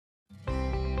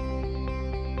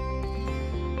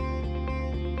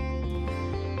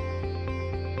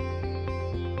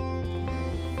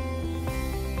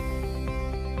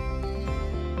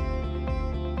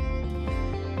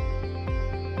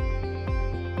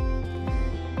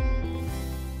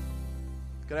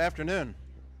Good afternoon.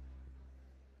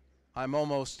 I'm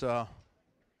almost, I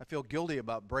feel guilty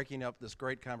about breaking up this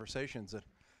great conversations that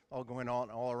all going on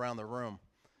all around the room.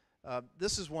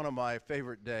 This is one of my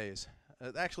favorite days,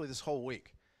 actually this whole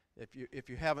week. If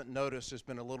you haven't noticed, there's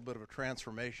been a little bit of a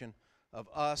transformation of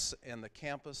us and the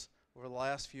campus over the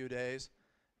last few days.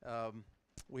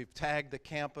 We've tagged the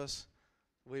campus.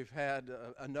 We've had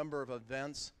a number of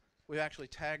events. We've actually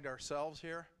tagged ourselves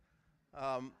here.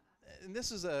 And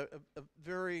this is a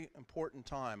very important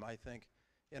time, I think,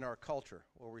 in our culture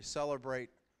where we celebrate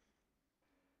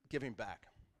giving back.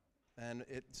 And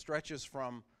it stretches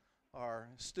from our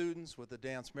students with the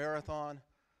dance marathon.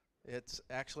 It's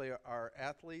actually our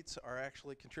athletes are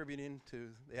actually contributing to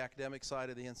the academic side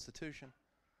of the institution.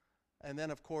 And then,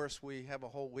 of course, we have a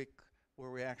whole week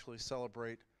where we actually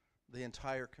celebrate the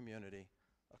entire community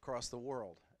across the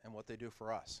world and what they do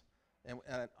for us. And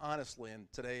honestly, in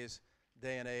today's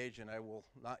day and age, and I will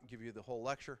not give you the whole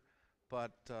lecture,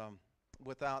 but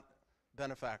without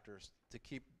benefactors to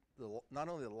keep not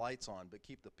only the lights on, but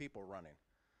keep the people running,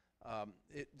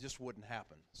 it just wouldn't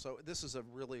happen. So this is a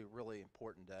really, really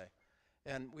important day.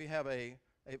 And we have a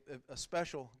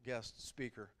special guest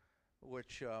speaker,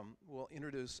 which we'll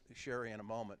introduce Sheri in a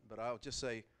moment, but I'll just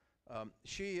say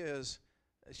she's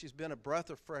been a breath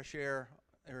of fresh air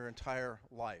her entire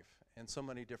life in so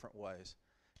many different ways.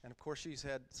 And of course she's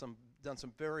done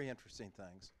some very interesting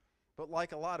things. But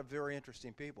like a lot of very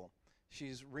interesting people,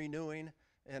 she's renewing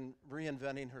and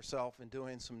reinventing herself and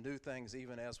doing some new things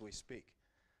even as we speak.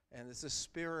 And it's this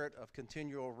spirit of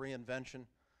continual reinvention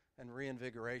and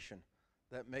reinvigoration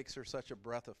that makes her such a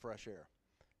breath of fresh air.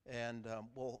 And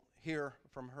we'll hear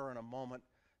from her in a moment,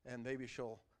 and maybe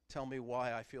she'll tell me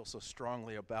why I feel so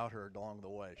strongly about her along the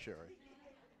way, Sheri.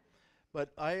 But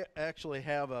I actually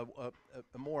have a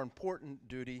more important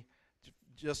duty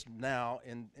just now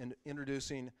in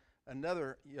introducing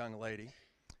another young lady,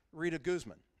 Rita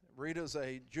Guzman. Rita's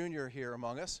a junior here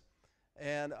among us,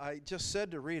 and I just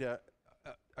said to Rita,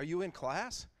 are you in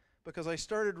class? Because I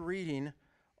started reading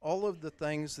all of the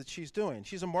things that she's doing.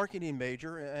 She's a marketing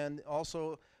major and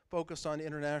also focused on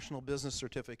international business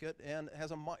certificate and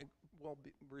has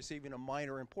receiving a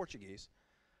minor in Portuguese.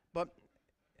 But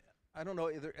I don't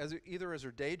know, either as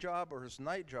her day job or as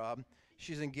night job,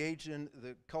 she's engaged in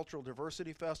the Cultural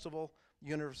Diversity Festival,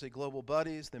 University Global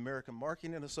Buddies, the American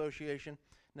Marketing Association,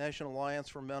 National Alliance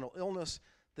for Mental Illness,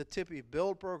 the Tippy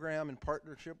Build Program in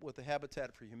partnership with the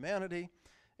Habitat for Humanity,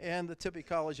 and the Tippy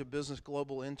College of Business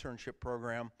Global Internship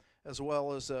Program, as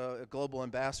well as a global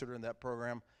ambassador in that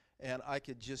program. And I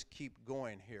could just keep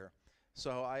going here.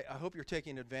 So I hope you're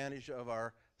taking advantage of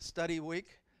our study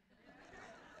week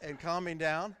and calming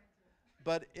down.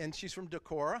 And she's from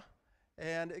Decorah,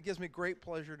 and it gives me great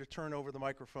pleasure to turn over the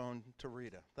microphone to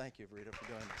Rita. Thank you, Rita, for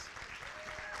doing this.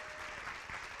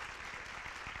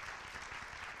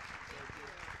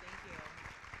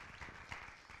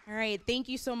 All right, thank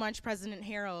you so much, President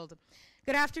Harold.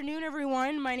 Good afternoon,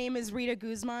 everyone. My name is Rita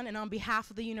Guzman, and on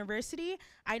behalf of the university,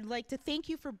 I'd like to thank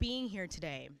you for being here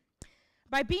today.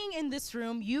 By being in this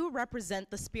room, you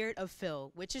represent the spirit of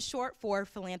Phil, which is short for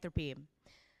philanthropy.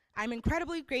 I'm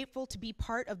incredibly grateful to be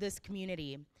part of this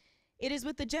community. It is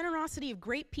with the generosity of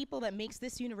great people that makes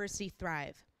this university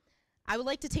thrive. I would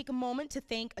like to take a moment to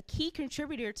thank a key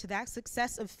contributor to that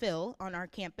success of Phil on our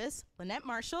campus, Lynette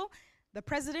Marshall, the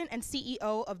president and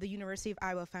CEO of the University of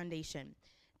Iowa Foundation.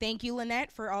 Thank you,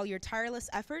 Lynette, for all your tireless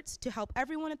efforts to help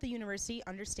everyone at the university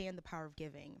understand the power of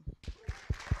giving.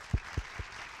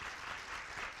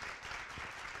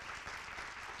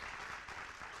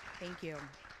 Thank you.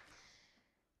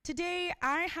 Today,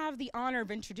 I have the honor of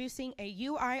introducing a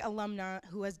UI alumna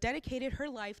who has dedicated her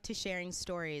life to sharing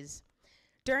stories.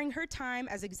 During her time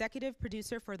as executive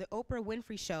producer for the Oprah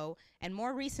Winfrey Show, and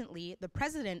more recently, the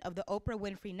president of the Oprah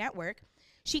Winfrey Network,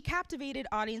 she captivated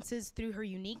audiences through her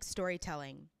unique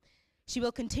storytelling. She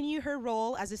will continue her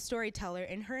role as a storyteller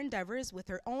in her endeavors with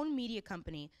her own media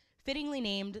company, fittingly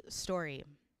named Story.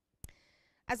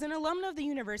 As an alumna of the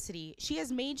university, she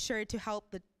has made sure to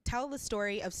help tell the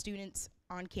story of students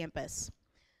on campus.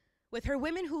 With her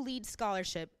Women Who Lead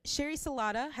scholarship, Sheri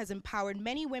Salata has empowered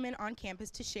many women on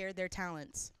campus to share their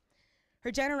talents.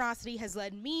 Her generosity has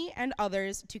led me and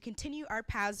others to continue our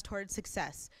paths towards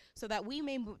success so that we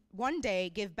may one day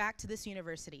give back to this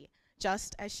university,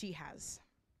 just as she has.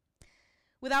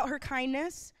 Without her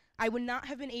kindness, I would not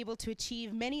have been able to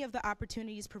achieve many of the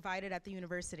opportunities provided at the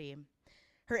university.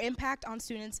 Her impact on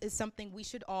students is something we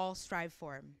should all strive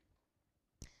for.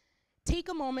 Take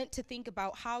a moment to think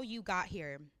about how you got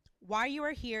here, why you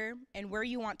are here, and where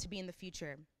you want to be in the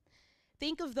future.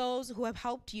 Think of those who have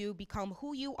helped you become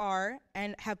who you are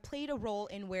and have played a role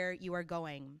in where you are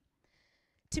going.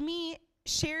 To me,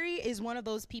 Sheri is one of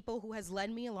those people who has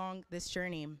led me along this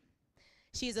journey.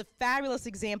 She is a fabulous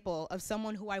example of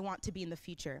someone who I want to be in the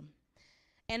future.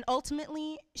 And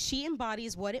ultimately, she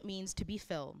embodies what it means to be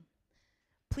Phil.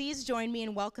 Please join me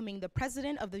in welcoming the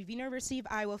president of the University of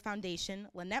Iowa Foundation,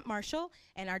 Lynette Marshall,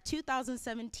 and our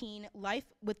 2017 Life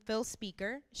with Phil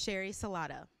speaker, Sheri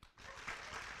Salata.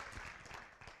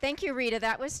 Thank you, Rita.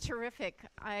 That was terrific.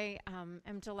 I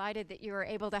am delighted that you were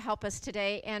able to help us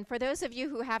today. And for those of you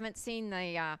who haven't seen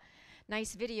the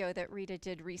nice video that Rita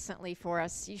did recently for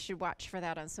us, you should watch for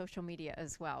that on social media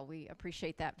as well. We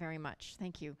appreciate that very much.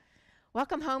 Thank you.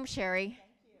 Welcome home, Sheri. Thank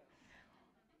you.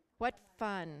 What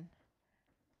fun.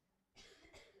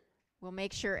 We'll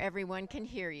make sure everyone can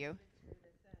hear you.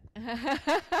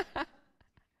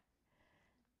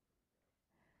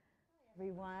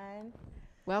 Everyone.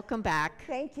 Welcome back.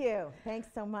 Thank you. Thanks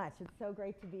so much. It's so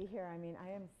great to be here. I mean,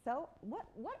 I am so, what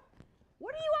are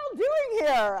you all doing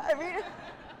here? I mean,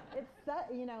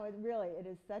 it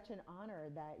is such an honor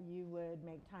that you would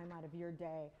make time out of your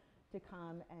day to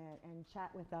come and chat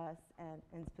with us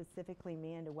and specifically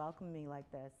me and to welcome me like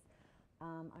this.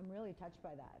 I'm really touched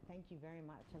by that. Thank you very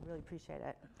much. I really appreciate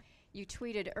it. You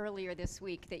tweeted earlier this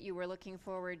week that you were looking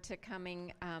forward to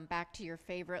coming back to your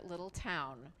favorite little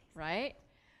town, right?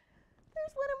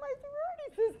 There's one of my sorority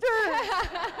sisters.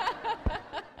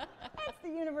 That's the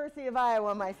University of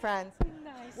Iowa, my friends.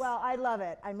 Nice. Well, I love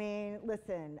it. I mean,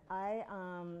 listen, I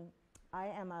am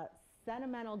a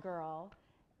sentimental girl,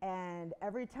 and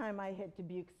every time I hit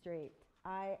Dubuque Street,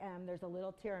 there's a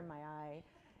little tear in my eye.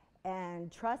 And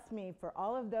trust me, for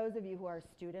all of those of you who are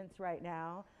students right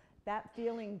now, that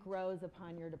feeling grows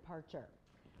upon your departure.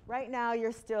 Right now,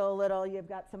 you're still a little, you've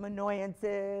got some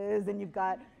annoyances, and you've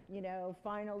got,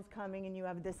 finals coming, and you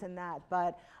have this and that.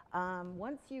 But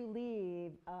once you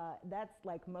leave, that's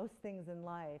like most things in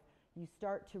life, you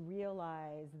start to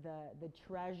realize the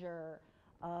treasure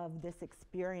of this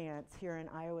experience here in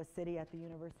Iowa City at the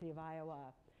University of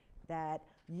Iowa, that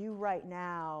you right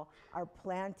now are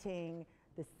planting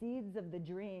the seeds of the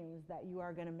dreams that you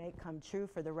are going to make come true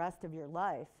for the rest of your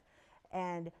life.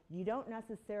 And you don't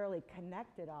necessarily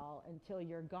connect it all until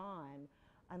you're gone,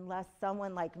 unless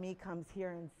someone like me comes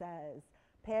here and says,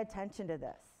 pay attention to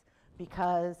this,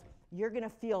 because you're going to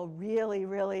feel really,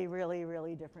 really, really,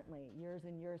 really differently. Years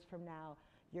and years from now,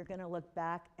 you're going to look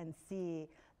back and see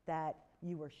that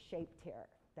you were shaped here,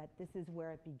 that this is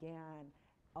where it began,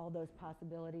 all those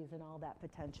possibilities and all that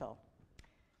potential.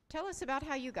 Tell us about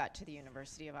how you got to the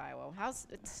University of Iowa.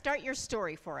 Start your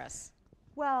story for us.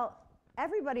 Well,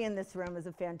 everybody in this room is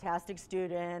a fantastic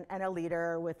student and a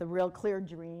leader with a real clear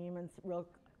dream and real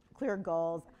clear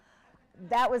goals.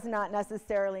 That was not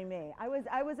necessarily me. I was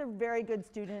a very good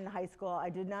student in high school. I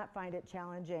did not find it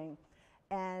challenging.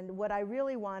 And what I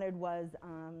really wanted was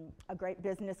a great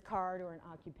business card or an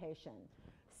occupation.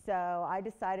 So I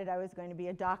decided I was going to be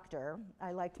a doctor.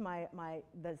 I liked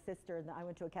the sister, I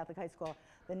went to a Catholic high school,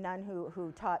 the nun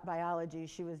who taught biology.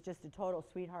 She was just a total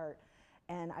sweetheart,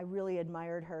 and I really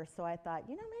admired her. So I thought,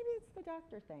 maybe it's the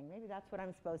doctor thing. Maybe that's what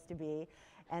I'm supposed to be,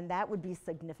 and that would be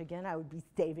significant. I would be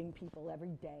saving people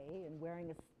every day and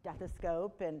wearing a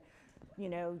stethoscope and,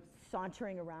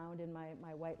 sauntering around in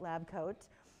my white lab coat.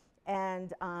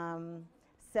 And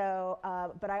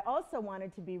but I also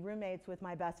wanted to be roommates with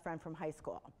my best friend from high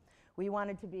school. We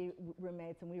wanted to be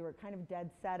roommates, and we were kind of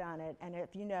dead set on it. And if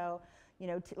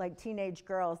like teenage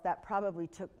girls, that probably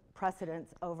took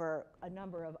precedence over a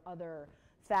number of other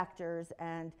factors.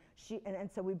 And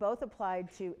so we both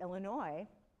applied to Illinois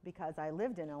because I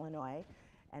lived in Illinois,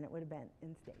 and it would have been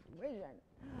in-state tuition.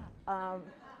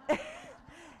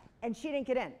 And she didn't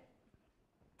get in.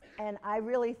 And I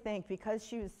really think, because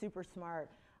she was super smart,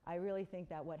 I really think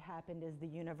that what happened is the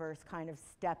universe kind of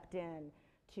stepped in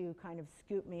to kind of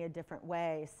scoop me a different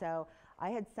way. So I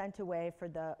had sent away for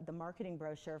the marketing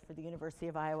brochure for the University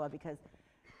of Iowa, because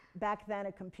back then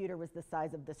a computer was the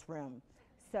size of this room.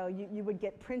 So you would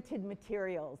get printed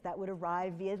materials that would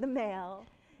arrive via the mail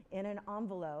in an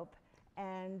envelope,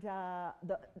 and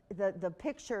the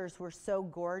pictures were so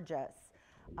gorgeous.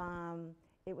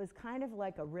 It was kind of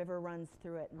like a river runs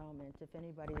through it moment, if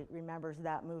anybody remembers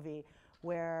that movie,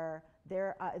 where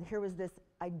here was this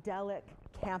idyllic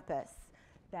campus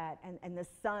and the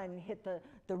sun hit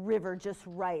the river just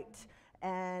right,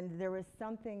 and there was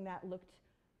something that looked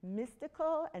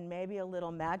mystical and maybe a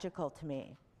little magical to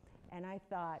me. And I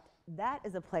thought, that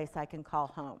is a place I can call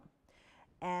home.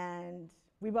 And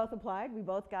we both applied, we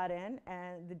both got in,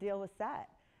 and the deal was set.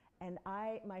 And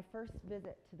my first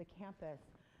visit to the campus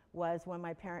was when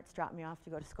my parents dropped me off to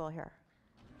go to school here.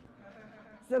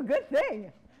 So good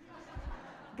thing.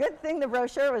 Good thing the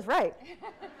brochure was right.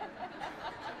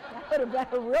 That would have been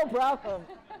a real problem.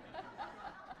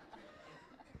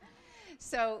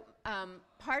 So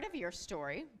part of your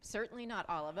story, certainly not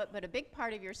all of it, but a big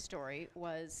part of your story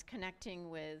was connecting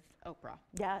with Oprah.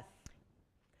 Yes.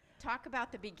 Talk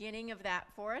about the beginning of that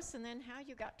for us, and then how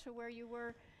you got to where you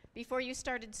were before you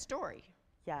started Story.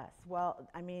 Yes. Well,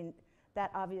 I mean, that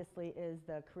obviously is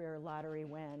the career lottery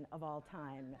win of all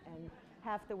time. And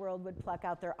half the world would pluck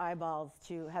out their eyeballs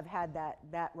to have had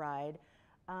that ride.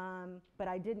 But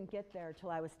I didn't get there till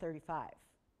I was 35.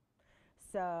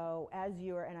 So as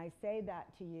you are, and I say that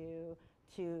to you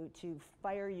to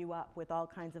fire you up with all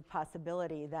kinds of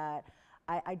possibility, that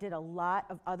I did a lot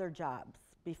of other jobs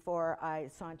before I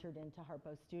sauntered into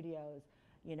Harpo Studios,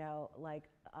 you know, like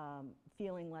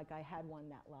feeling like I had won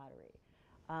that lottery.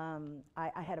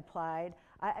 I had applied.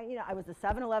 I was a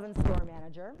 7-Eleven store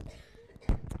manager.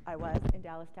 I was in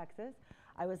Dallas, Texas.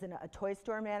 I was a toy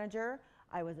store manager.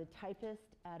 I was a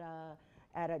typist at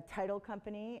a title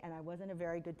company, and I wasn't a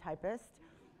very good typist.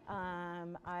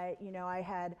 I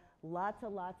had lots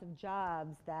of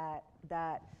jobs that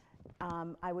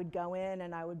I would go in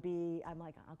and I'm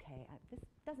like, okay, this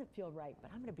doesn't feel right,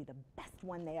 but I'm going to be the best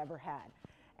one they ever had.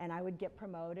 And I would get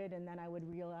promoted, and then I would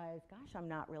realize, gosh, I'm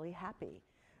not really happy.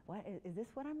 What is this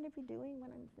what I'm going to be doing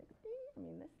when I'm 60? I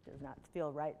mean, this does not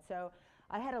feel right. So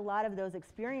I had a lot of those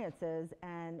experiences,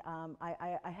 and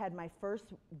I had my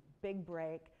first big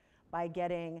break by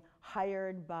getting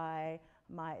hired by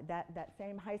that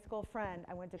same high school friend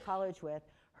I went to college with.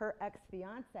 Her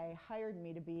ex-fiance hired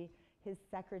me to be his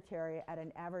secretary at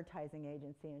an advertising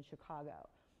agency in Chicago.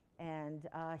 And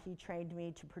he trained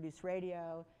me to produce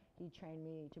radio. He trained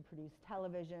me to produce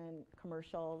television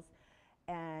commercials.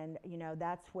 And you know,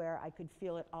 that's where I could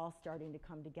feel it all starting to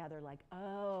come together, like,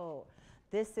 oh,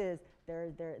 this is,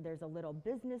 there's a little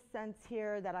business sense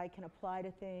here that I can apply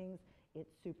to things.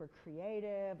 It's super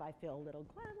creative. I feel a little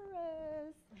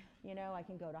glamorous. You know, I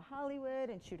can go to Hollywood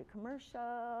and shoot a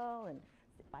commercial and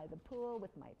sit by the pool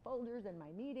with my folders and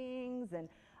my meetings. And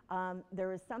there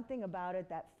was something about it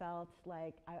that felt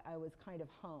like I was kind of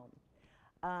home.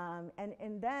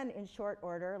 And then in short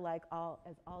order, like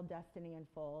as all destiny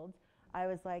unfolds, I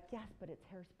was like, yes, but it's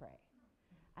hairspray.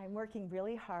 I'm working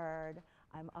really hard.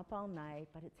 I'm up all night,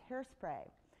 but it's hairspray.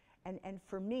 And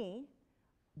for me,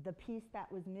 the piece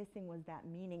that was missing was that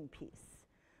meaning piece.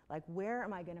 Like, where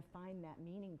am I going to find that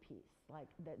meaning piece? Like,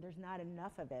 there's not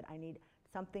enough of it. I need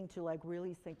something to like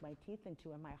really sink my teeth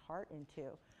into and my heart into.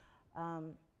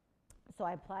 So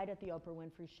I applied at the Oprah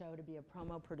Winfrey Show to be a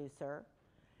promo producer,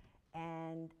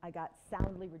 and I got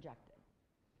soundly rejected.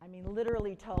 I mean,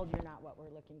 literally told, you're not what we're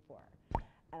looking for.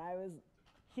 And I was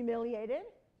humiliated.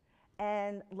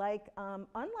 And like,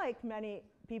 unlike many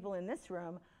people in this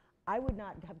room, I would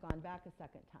not have gone back a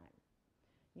second time.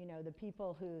 You know, the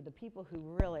people who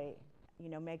really, you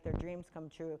know, make their dreams come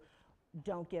true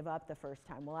don't give up the first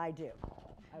time. Well, I do.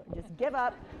 I just give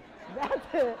up.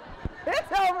 That's it.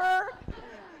 It's over.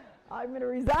 I'm going to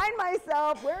resign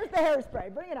myself. Where's the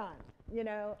hairspray? Bring it on. You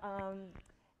know,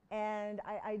 and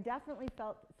I definitely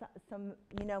felt some,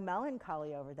 you know,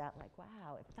 melancholy over that. Like,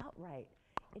 wow, it felt right.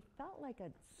 It felt like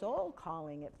a soul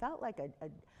calling. It felt like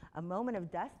a moment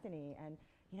of destiny. And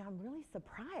you know, I'm really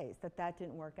surprised that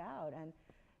didn't work out. And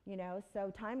you know,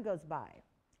 so time goes by.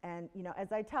 And you know,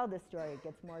 as I tell this story, it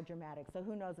gets more dramatic. So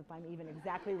who knows if I'm even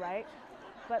exactly right.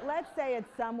 But let's say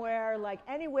it's somewhere like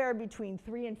anywhere between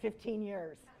 3 and 15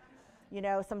 years. You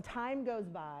know, some time goes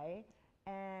by,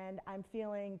 and I'm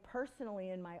feeling personally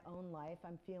in my own life,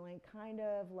 I'm feeling kind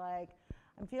of like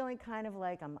I'm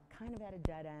kind of at a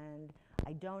dead end.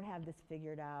 I don't have this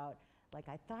figured out. Like,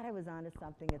 I thought I was onto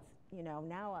something. It's, you know,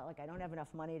 now like I don't have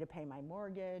enough money to pay my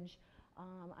mortgage.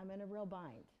 I'm in a real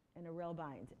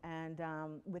bind, and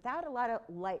without a lot of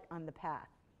light on the path.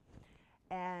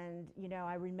 And you know,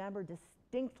 I remember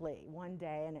distinctly one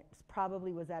day, and it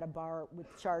probably was at a bar with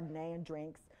Chardonnay and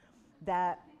drinks,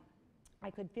 that I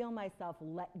could feel myself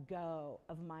let go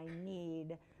of my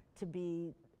need to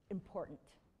be important.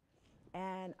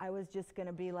 And I was just going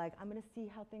to be like, I'm going to see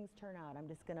how things turn out. I'm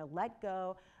just going to let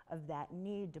go of that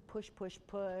need to push,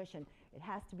 and it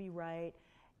has to be right.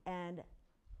 And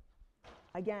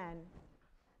again,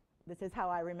 this is how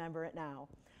I remember it now,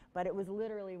 but it was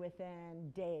literally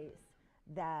within days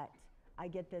that I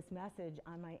get this message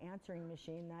on my answering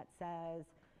machine that says,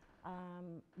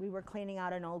 we were cleaning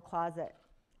out an old closet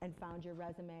and found your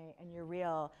resume and your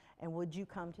reel, and would you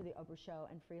come to the Oprah show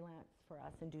and freelance for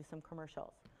us and do some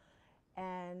commercials?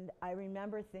 And I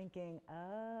remember thinking,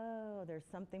 oh, there's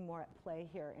something more at play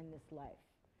here in this life.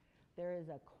 There is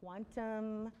a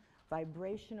quantum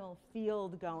vibrational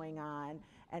field going on,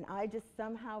 and I just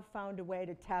somehow found a way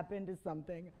to tap into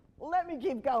something. Let me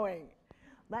keep going.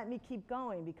 Let me keep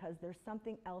going because there's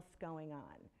something else going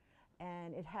on.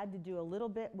 And it had to do a little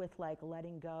bit with like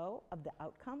letting go of the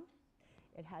outcome.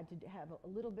 It had to have a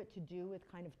little bit to do with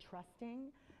kind of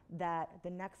trusting that the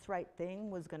next right thing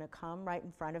was going to come right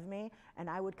in front of me, and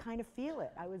I would kind of feel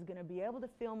it. I was going to be able to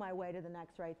feel my way to the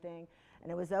next right thing,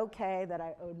 and it was okay that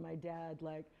I owed my dad,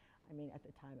 like, I mean, at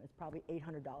the time it was probably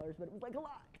 $800, but it was like a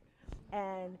lot.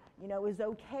 And, you know, it was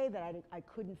okay that I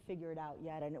couldn't figure it out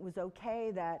yet, and it was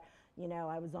okay that, you know,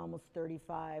 I was almost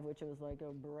 35, which was like,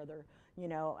 oh, brother. You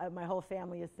know, my whole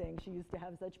family is saying she used to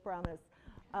have such promise.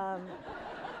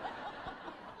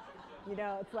 You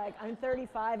know, it's like I'm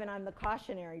 35 and I'm the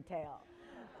cautionary tale.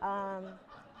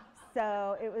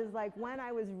 So it was like when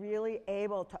I was really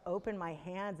able to open my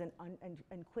hands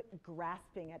and quit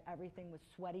grasping at everything with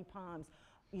sweaty palms,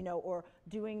 you know, or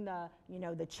doing the, you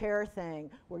know, the chair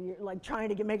thing where you're like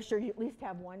trying to make sure you at least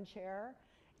have one chair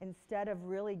instead of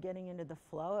really getting into the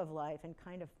flow of life and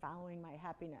kind of following my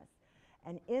happiness.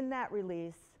 And in that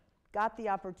release, got the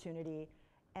opportunity,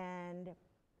 and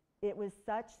it was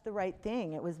such the right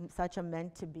thing. It was such a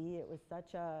meant to be. It was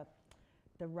such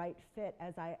the right fit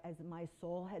as my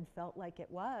soul had felt like it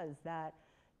was, that,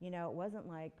 you know, it wasn't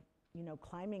like, you know,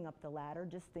 climbing up the ladder,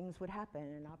 just things would happen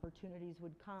and opportunities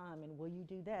would come, and will you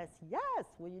do this? Yes,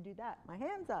 will you do that? My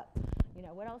hand's up. You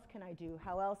know, what else can I do?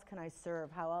 How else can I serve?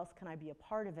 How else can I be a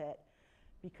part of it?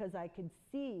 Because I could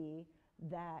see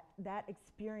that that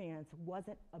experience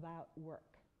wasn't about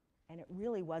work, and it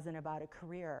really wasn't about a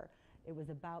career. It was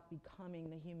about becoming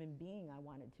the human being I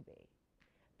wanted to be.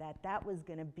 That was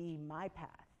going to be my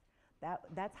path.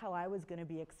 That's how I was going to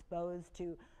be exposed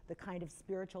to the kind of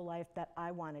spiritual life that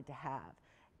I wanted to have,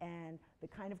 and the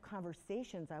kind of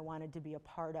conversations I wanted to be a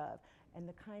part of, and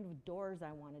the kind of doors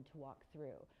I wanted to walk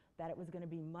through. That it was going to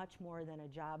be much more than a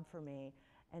job for me,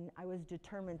 and I was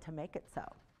determined to make it so.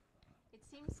 It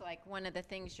seems like one of the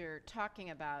things you're talking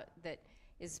about that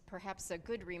is perhaps a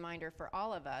good reminder for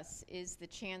all of us is the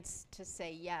chance to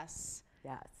say yes.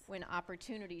 Yes. When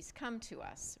opportunities come to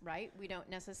us, right? We don't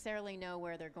necessarily know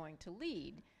where they're going to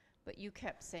lead, but you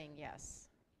kept saying yes.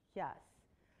 Yes.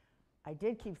 I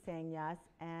did keep saying yes,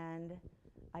 and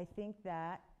I think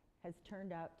that has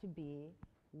turned out to be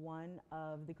one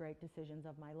of the great decisions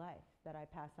of my life that I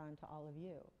pass on to all of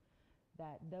you.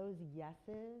 That those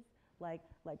yeses, like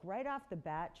right off the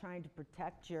bat, trying to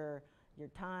protect your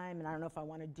time, and I don't know if I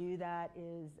want to do that,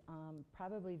 is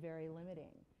probably very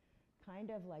limiting.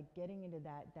 Kind of like getting into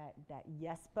that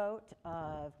yes boat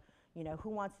of, you know,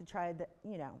 who wants to try the,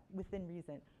 you know, within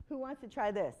reason. Who wants to try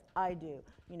this? I do.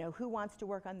 You know, who wants to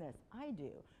work on this? I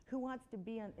do. Who wants to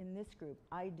be in this group?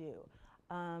 I do.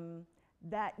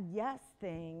 That yes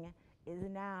thing is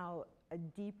now a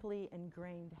deeply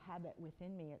ingrained habit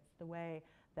within me. It's the way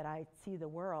that I see the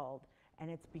world, and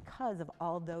it's because of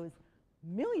all those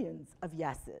millions of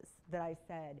yeses that I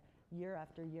said year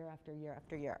after year after year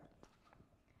after year.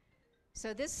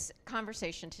 So this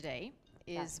conversation today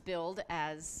is billed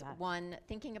as one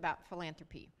thinking about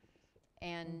philanthropy.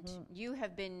 And you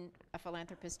have been a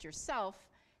philanthropist yourself,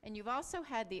 and you've also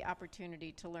had the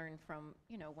opportunity to learn from,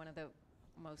 you know, one of the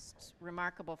most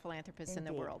remarkable philanthropists in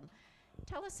the world.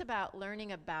 Tell us about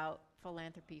learning about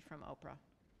philanthropy from Oprah.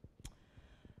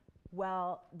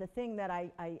 Well, the thing that I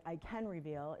can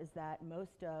reveal is that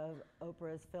most of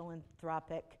Oprah's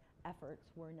philanthropic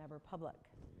efforts were never public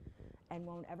and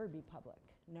won't ever be public.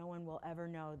 No one will ever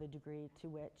know the degree to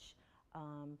which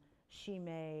she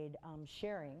made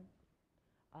sharing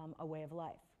a way of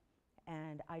life.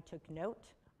 And I took note.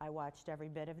 I watched every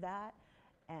bit of that,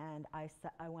 and I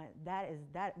went,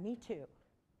 me too.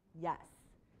 Yes,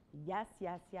 yes,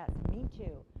 yes, yes, me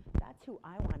too. That's who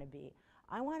I want to be.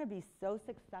 I want to be so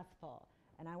successful,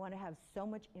 and I want to have so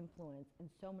much influence and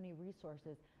so many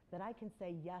resources that I can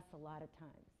say yes a lot of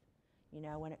times, you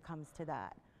know, when it comes to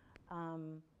that.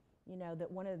 You know, that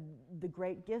one of the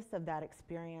great gifts of that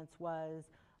experience was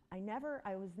I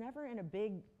was never in a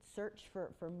big search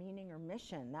for meaning or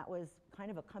mission. That was kind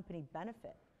of a company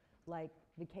benefit, like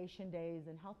vacation days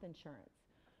and health insurance.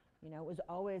 You know, it was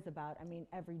always about, I mean,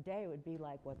 every day it would be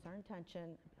like, what's our intention?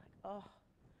 I'd be like, oh,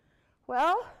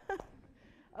 well,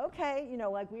 okay, you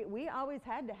know, like we always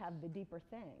had to have the deeper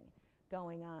thing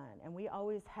going on, and we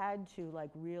always had to like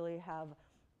really have,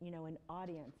 you know, an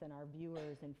audience and our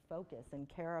viewers and focus and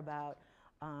care about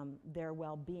their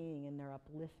well-being and their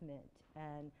upliftment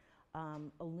and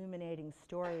illuminating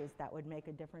stories that would make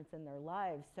a difference in their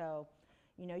lives. So,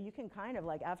 you know, you can kind of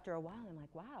like, after a while, I'm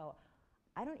like, wow,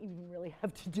 I don't even really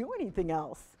have to do anything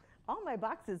else. All my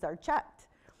boxes are checked.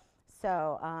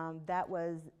 So that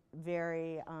was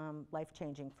very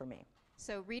life-changing for me.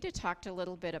 So Rita talked a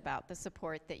little bit about the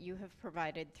support that you have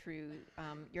provided through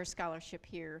your scholarship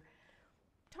here.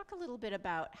 Talk a little bit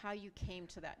about how you came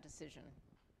to that decision,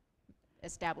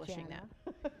 establishing that.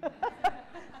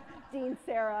 Dean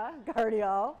Sarah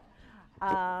Gardial,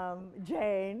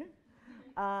 Jane.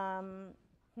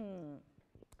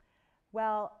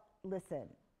 Well, listen,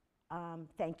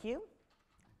 thank you.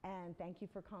 And thank you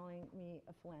for calling me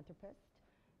a philanthropist.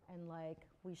 And like,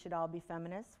 we should all be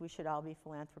feminists. We should all be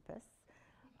philanthropists.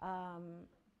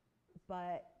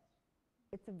 But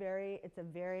it's a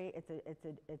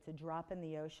drop in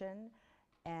the ocean,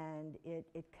 and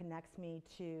it connects me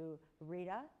to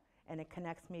Rita, and it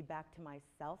connects me back to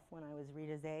myself when I was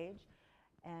Rita's age.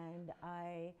 And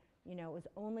it was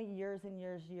only years and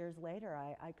years later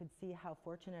I could see how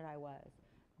fortunate I was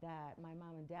that my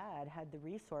mom and dad had the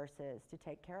resources to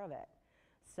take care of it.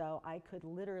 So I could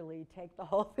literally take the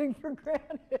whole thing for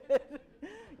granted,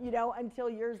 until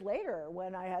years later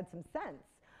when I had some sense.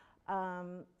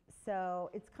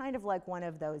 So it's kind of like one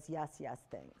of those yes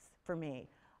things for me.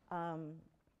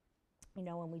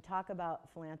 When we talk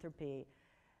about philanthropy,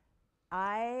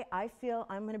 I feel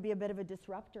I'm going to be a bit of a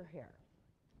disruptor here.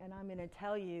 And I'm going to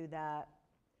tell you that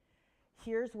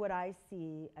here's what I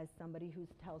see as somebody who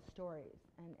tells stories.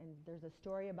 And there's a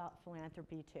story about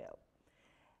philanthropy too.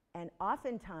 And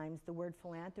oftentimes the word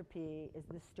philanthropy is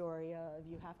the story of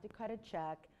you have to cut a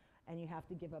check and you have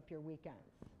to give up your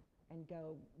weekends and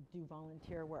go do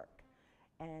volunteer work.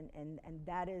 And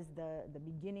that is the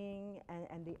beginning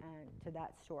and the end to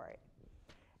that story.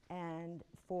 And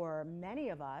for many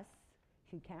of us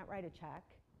who can't write a check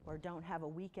or don't have a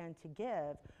weekend to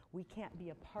give, we can't be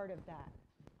a part of that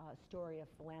story of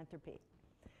philanthropy.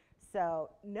 So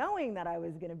knowing that I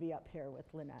was going to be up here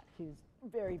with Lynette, who's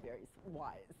very, very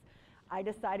wise, I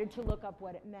decided to look up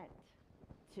what it meant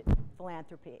to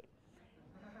philanthropy.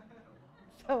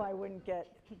 So I wouldn't get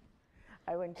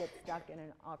stuck in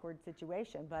an awkward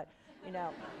situation, but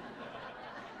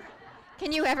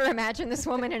Can you ever imagine this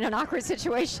woman in an awkward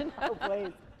situation? Oh,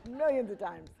 please, millions of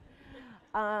times.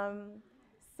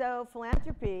 So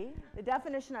philanthropy, the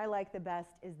definition I like the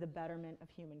best is the betterment of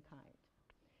humankind.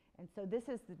 And so this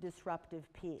is the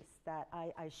disruptive piece that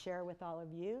I share with all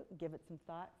of you. Give it some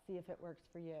thought, see if it works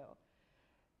for you.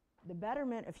 The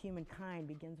betterment of humankind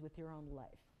begins with your own life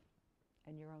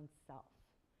and your own self.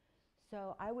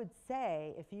 So I would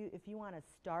say if you want to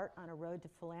start on a road to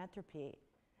philanthropy,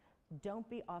 don't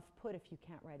be off-put if you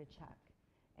can't write a check.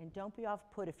 And don't be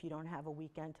off-put if you don't have a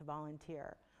weekend to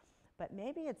volunteer. But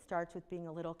maybe it starts with being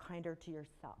a little kinder to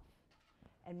yourself.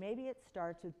 And maybe it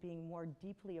starts with being more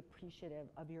deeply appreciative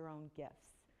of your own gifts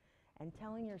and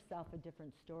telling yourself a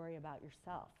different story about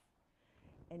yourself.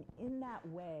 And in that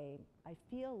way, I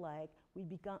feel like we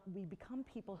become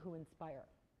people who inspire.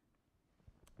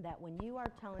 That when you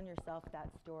are telling yourself that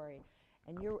story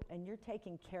and you're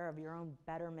taking care of your own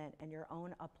betterment and your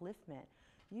own upliftment,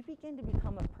 you begin to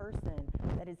become a person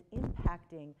that is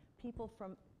impacting people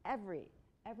from every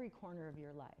corner of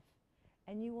your life.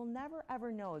 And you will never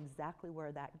ever know exactly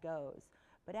where that goes.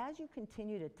 But as you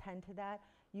continue to tend to that,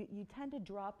 you tend to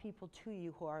draw people to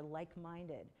you who are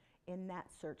like-minded in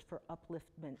that search for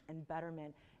upliftment and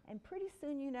betterment. And pretty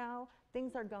soon,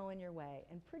 things are going your way.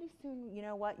 And pretty soon, you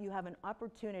know what? You have an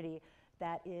opportunity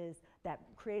that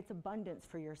creates abundance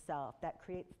for yourself, that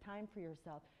creates time for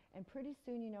yourself. And pretty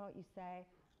soon, you know what you say?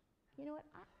 You know what?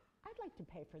 I'd like to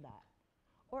pay for that.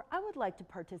 Or I would like to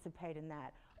participate in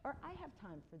that. Or I have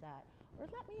time for that. Or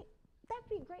that'd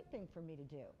be a great thing for me to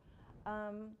do.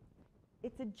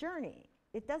 It's a journey.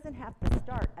 It doesn't have to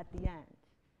start at the end.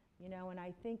 And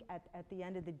I think at the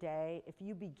end of the day, if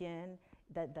you begin,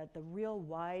 that the real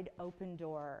wide open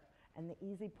door and the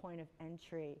easy point of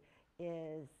entry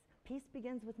is peace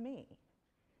begins with me.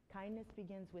 Kindness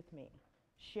begins with me.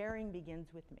 Sharing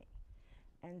begins with me.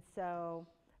 And so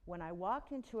when I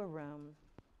walk into a room,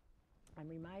 I'm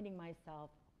reminding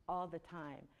myself all the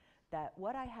time that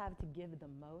what I have to give the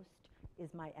most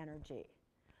is my energy.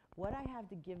 What I have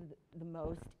to give the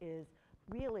most is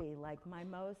really like my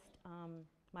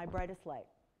brightest light.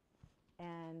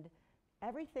 And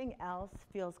everything else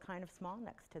feels kind of small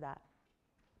next to that.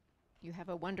 You have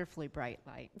a wonderfully bright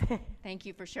light. Thank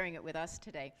you for sharing it with us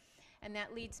today. And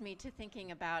that leads me to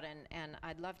thinking about, and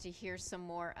I'd love to hear some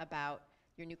more about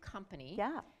your new company.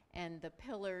 Yeah. And the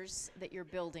pillars that you're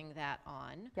building that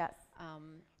on. Yes.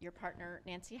 Your partner,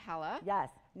 Nancy Halla. Yes.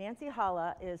 Nancy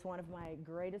Halla is one of my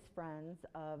greatest friends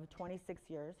of 26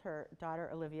 years. Her daughter,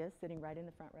 Olivia, sitting right in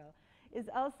the front row, is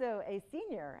also a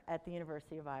senior at the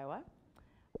University of Iowa,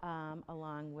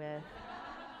 along with,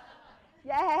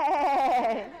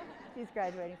 yay! She's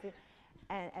graduating soon.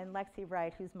 And Lexi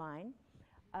Wright, who's mine.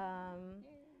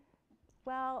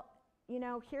 Well, you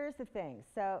know, here's the thing.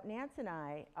 So Nance and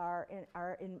I are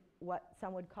in what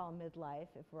some would call midlife,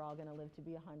 if we're all going to live to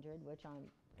be 100, which I'm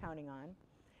counting on.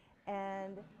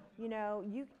 And you know,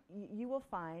 you will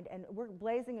find, and we're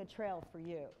blazing a trail for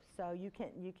you. So you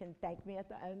can thank me at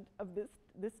the end of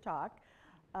this talk.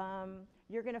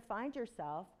 You're going to find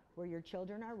yourself where your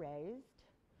children are raised,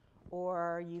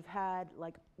 or you've had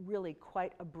like really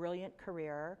quite a brilliant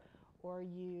career, or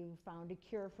you found a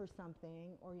cure for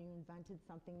something, or you invented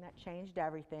something that changed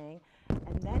everything,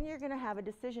 and then you're going to have a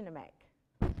decision to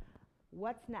make.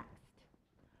 What's next?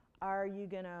 Are you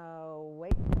going to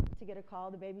wait to get a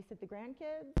call to babysit the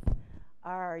grandkids?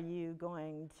 Are you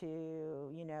going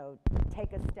to, you know,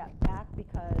 take a step back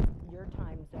because your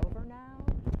time's over now?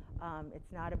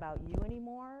 It's not about you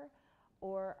anymore?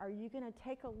 Or are you going to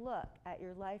take a look at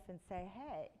your life and say,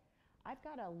 hey, I've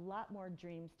got a lot more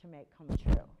dreams to make come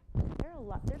true.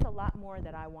 There's a lot more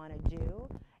that I want to do,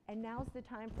 and now's the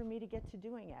time for me to get to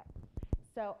doing it.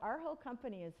 So our whole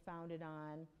company is founded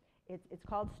on, it's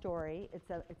called Story. It's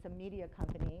a media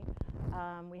company.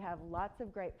 We have lots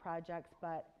of great projects,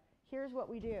 but here's what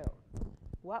we do.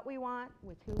 What we want,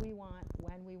 with who we want,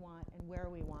 when we want, and where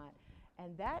we want.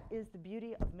 And that is the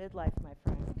beauty of midlife, my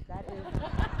friends.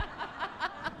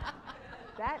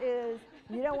 That is,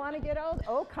 you don't want to get old?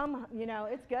 Oh, come, you know,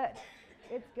 it's good.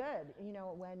 It's good, you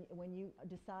know, when you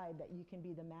decide that you can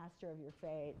be the master of your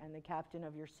fate and the captain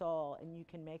of your soul, and you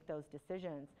can make those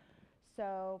decisions.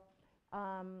 So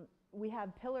we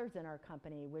have pillars in our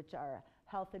company, which are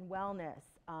health and wellness,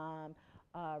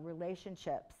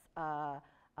 relationships,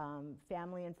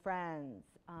 family and friends,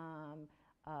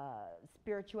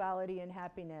 spirituality and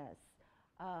happiness.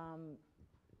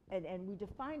 And we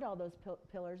defined all those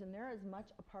pillars, and they're as much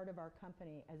a part of our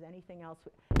company as anything else,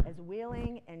 as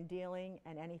wheeling and dealing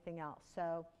and anything else.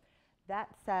 So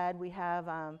that said, we have,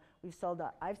 I've sold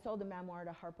a memoir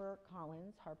to Harper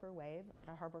Wave,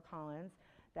 Harper Collins.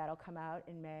 That'll come out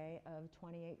in May of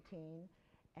 2018.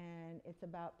 And it's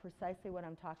about precisely what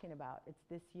I'm talking about. It's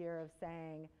this year of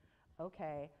saying,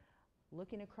 okay,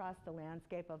 looking across the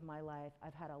landscape of my life,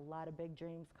 I've had a lot of big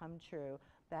dreams come true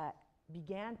that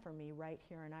began for me right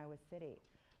here in Iowa City.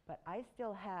 But I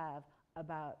still have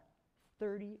about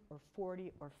 30 or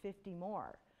 40 or 50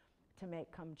 more to make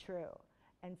come true.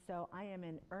 And so I am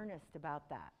in earnest about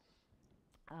that,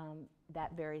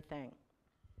 that very thing.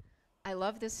 I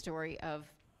love this story of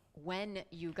when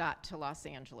you got to Los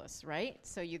Angeles, right?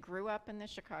 So you grew up in the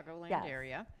Chicagoland Yes.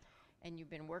 area, and you've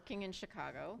been working in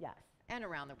Chicago. Yes. And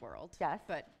around the world. Yes.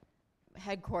 But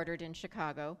headquartered in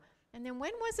Chicago. And then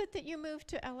when was it that you moved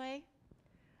to LA?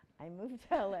 I moved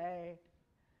to LA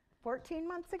 14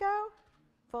 months ago,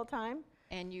 full time.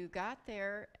 And you got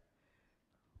there,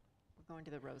 we're going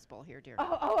to the Rose Bowl here, dear.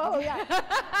 Oh, yeah.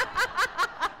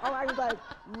 Oh, I was like,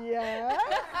 yes,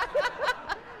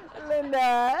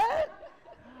 Lynette.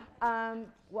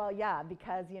 Well, yeah,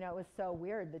 because, you know, it was so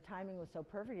weird. The timing was so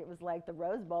perfect. It was like the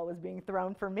Rose Bowl was being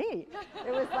thrown for me.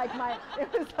 It was like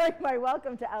my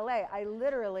welcome to LA. I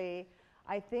literally,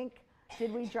 I think,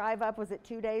 did we drive up, was it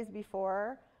 2 days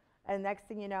before? And next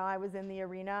thing you know, I was in the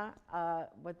arena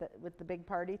with the big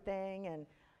party thing, and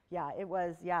it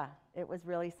was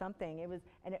really something.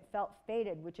 And it felt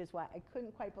fated, which is why I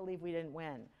couldn't quite believe we didn't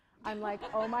win. I'm like,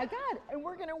 oh my God, and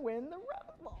we're gonna win the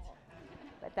Rose Bowl.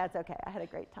 But that's okay, I had a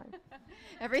great time.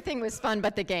 Everything was fun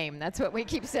but the game. That's what we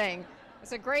keep saying.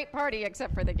 It's a great party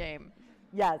except for the game.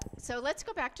 Yes. So let's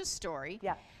go back to Story.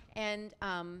 Yeah. And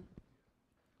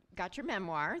got your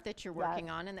memoir that you're working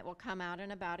on, and that will come out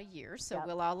in about a year. So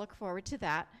we'll all look forward to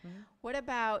that. Mm-hmm. What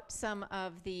about some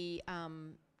of the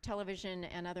television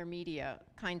and other media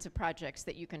kinds of projects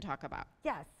that you can talk about?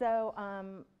 Yeah, so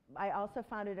I also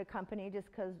founded a company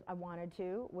just because I wanted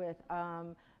to, with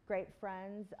great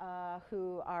friends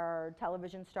who are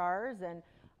television stars, and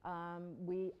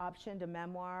we optioned a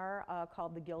memoir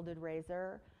called The Gilded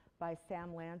Razor by Sam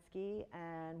Lansky,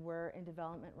 and we're in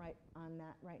development right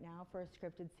now for a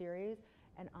scripted series.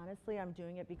 And honestly, I'm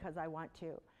doing it because I want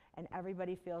to, and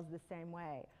everybody feels the same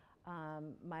way.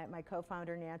 My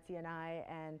co-founder Nancy and I,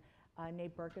 and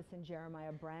Nate Burkus and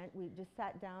Jeremiah Brent, we just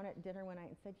sat down at dinner one night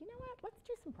and said, you know what, let's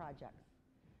do some projects.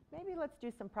 Maybe let's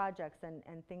do some projects,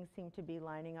 and things seem to be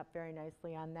lining up very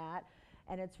nicely on that.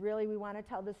 And it's really, we want to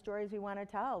tell the stories we want to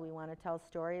tell. We want to tell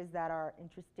stories that are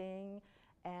interesting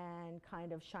and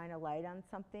kind of shine a light on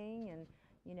something, and,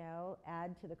 you know,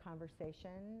 add to the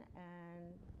conversation.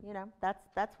 And, you know,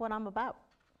 that's what I'm about.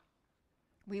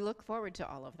 We look forward to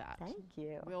all of that. Thank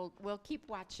you. We'll keep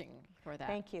watching for that.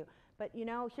 Thank you. But, you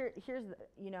know, here's the,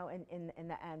 you know, in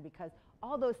the end, because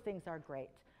all those things are great.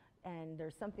 And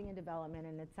there's something in development,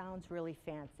 and it sounds really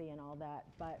fancy and all that,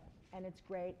 and it's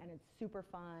great, and it's super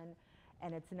fun,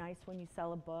 and it's nice when you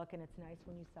sell a book, and it's nice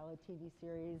when you sell a TV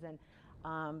series, and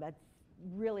that's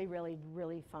really, really,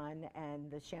 really fun,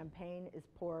 and the champagne is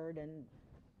poured, and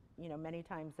many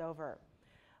times over.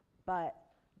 But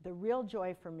the real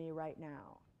joy for me right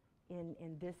now in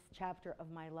this chapter of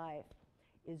my life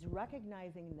is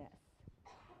recognizing this,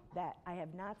 that I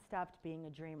have not stopped being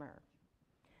a dreamer.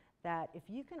 That if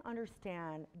you can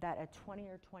understand that at 20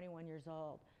 or 21 years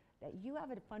old, that you have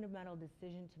a fundamental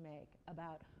decision to make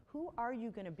about who are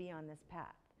you going to be on this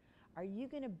path? Are you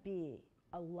going to be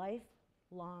a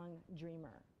lifelong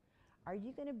dreamer? Are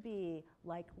you going to be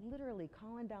like literally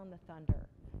calling down the thunder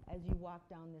as you walk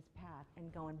down this path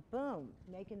and going, boom,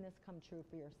 making this come true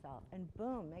for yourself, and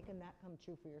boom, making that come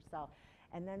true for yourself,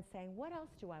 and then saying, what else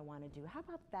do I want to do? How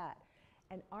about that?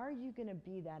 And are you going to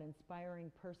be that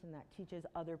inspiring person that teaches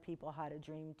other people how to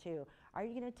dream too? Are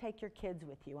you going to take your kids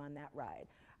with you on that ride?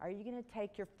 Are you going to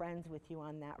take your friends with you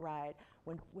on that ride?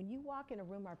 When you walk in a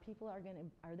room, are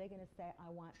they going to say, I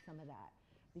want some of that?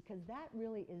 Because that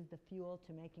really is the fuel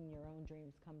to making your own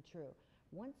dreams come true.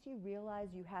 Once you realize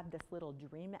you have this little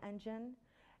dream engine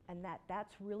and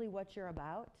that's really what you're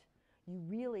about, you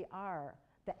really are.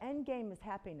 The end game is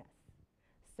happiness.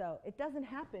 So it doesn't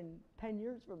happen 10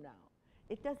 years from now.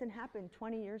 It doesn't happen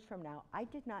 20 years from now. I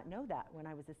did not know that when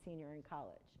I was a senior in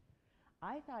college.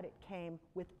 I thought it came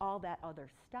with all that other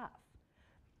stuff.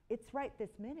 It's right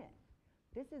this minute.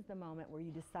 This is the moment where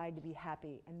you decide to be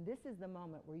happy, and this is the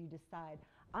moment where you decide,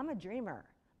 I'm a dreamer.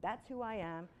 That's who I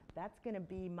am. That's going to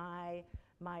be my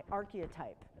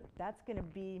archetype. That's going to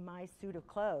be my suit of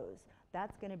clothes.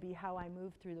 That's going to be how I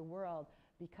move through the world,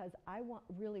 because I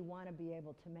really want to be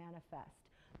able to manifest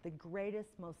the greatest,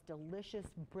 most delicious,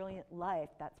 brilliant life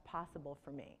that's possible for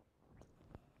me.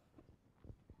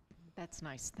 That's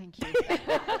nice. Thank you.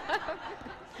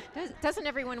 Doesn't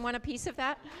everyone want a piece of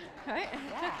that? Right?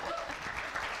 Yeah.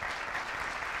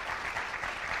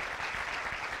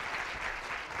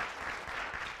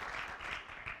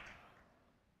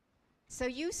 So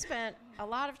you spent a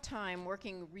lot of time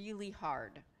working really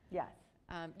hard. Yes.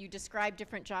 You described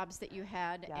different jobs that you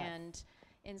had, Yes. and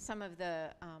in some of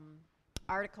the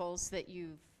articles that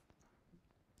you've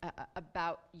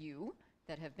about you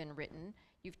that have been written,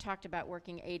 you've talked about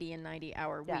working 80 and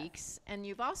 90-hour Yes. weeks, and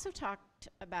you've also talked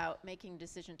about making a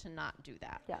decision to not do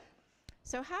that. Yeah.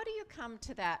 So how do you come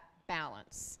to that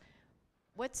balance?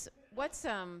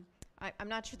 I'm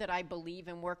not sure that I believe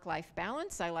in work-life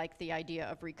balance. I like the idea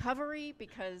of recovery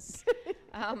because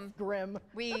Grim.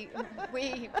 we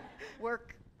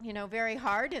work, very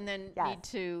hard and then Yes. need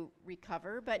to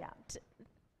recover. But Yeah.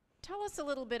 Tell us a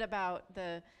little bit about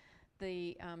the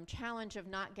challenge of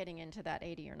not getting into that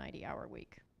 80 or 90-hour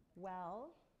week. Well,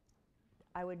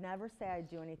 I would never say I'd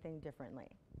do anything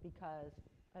differently, because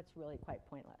that's really quite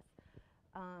pointless.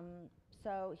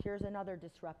 So here's another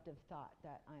disruptive thought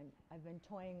that I've been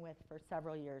toying with for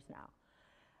several years now.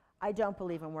 I don't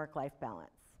believe in work-life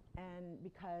balance, and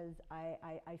because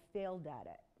I failed at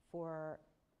it for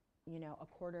a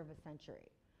quarter of a century.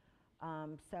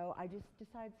 So I just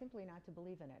decided simply not to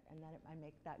believe in it, and then I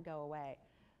make that go away.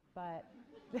 But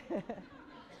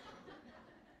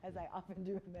as I often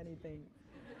do with many things.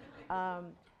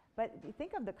 But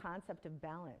think of the concept of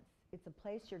balance. It's a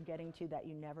place you're getting to that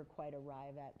you never quite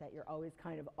arrive at, that you're always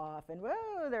kind of off, and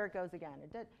whoa, there it goes again.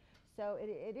 So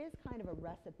it is kind of a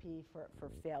recipe for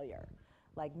failure.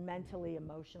 Like mentally,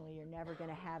 emotionally, you're never going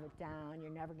to have it down.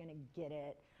 You're never going to get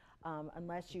it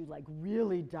unless you like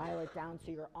really dial it down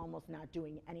so you're almost not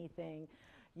doing anything.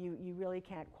 You really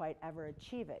can't quite ever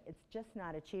achieve it. It's just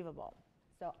not achievable.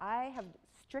 So I have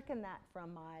stricken that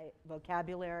from my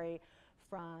vocabulary,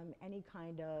 from any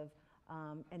kind of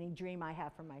any dream I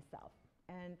have for myself.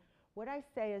 And what I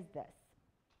say is this: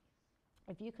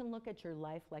 if you can look at your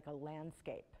life like a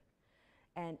landscape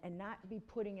and not be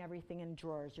putting everything in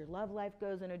drawers. Your love life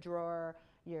goes in a drawer,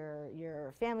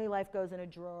 your family life goes in a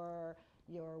drawer,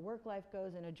 your work life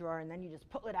goes in a drawer, and then you just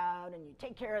pull it out and you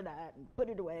take care of that and put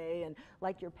it away, and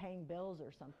like you're paying bills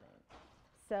or something.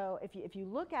 So if you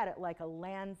look at it like a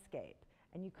landscape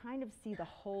and you kind of see the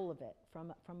whole of it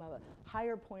from a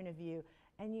higher point of view,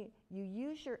 and you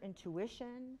use your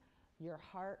intuition, your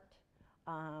heart,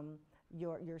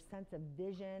 your sense of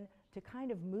vision to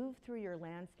kind of move through your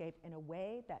landscape in a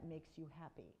way that makes you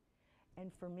happy.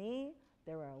 And for me,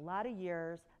 there were a lot of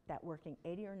years that working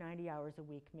 80 or 90 hours a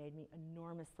week made me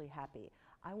enormously happy.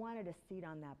 I wanted a seat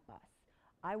on that bus.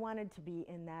 I wanted to be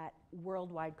in that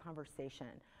worldwide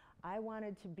conversation. I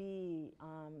wanted to be,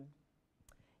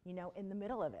 in the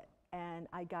middle of it. And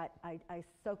I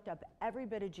soaked up every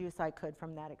bit of juice I could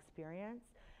from that experience.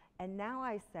 And now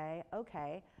I say,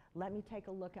 okay, let me take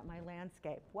a look at my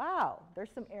landscape. Wow, there's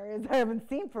some areas I haven't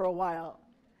seen for a while.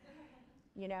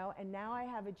 You know, and now I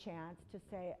have a chance to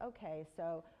say, okay,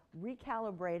 so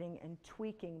recalibrating and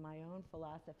tweaking my own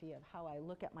philosophy of how I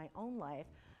look at my own life,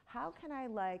 how can I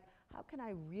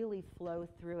really flow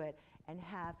through it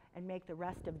and make the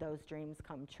rest of those dreams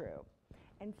come true,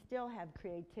 and still have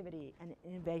creativity and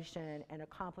innovation and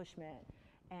accomplishment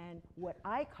and what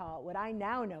I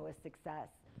now know as success,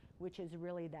 which is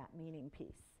really that meaning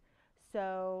piece.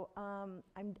 So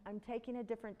I'm taking a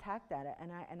different tact at it,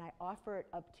 and I offer it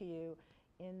up to you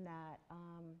in that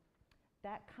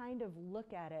that kind of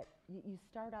look at it. You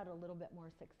start out a little bit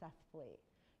more successfully.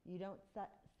 You don't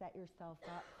set yourself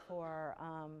up for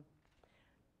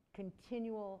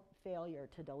continual failure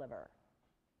to deliver.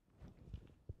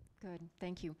 Good,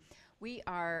 thank you. We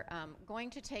are going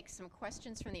to take some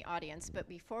questions from the audience, but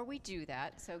before we do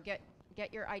that, so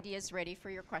get your ideas ready for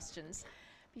your questions.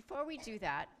 Before we do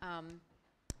that,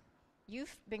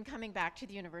 you've been coming back to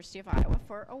the University of Iowa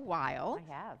for a while.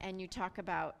 I have. And you talk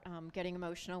about getting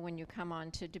emotional when you come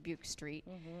on to Dubuque Street.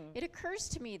 Mm-hmm. It occurs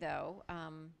to me, though,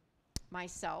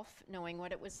 myself, knowing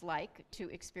what it was like to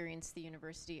experience the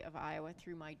University of Iowa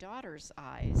through my daughter's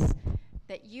eyes,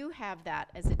 that you have that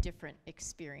as a different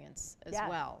experience as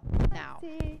well now.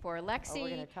 For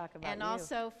Lexi, and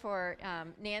also for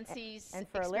Nancy's and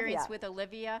for experience Olivia. with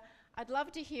Olivia. I'd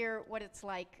love to hear what it's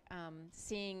like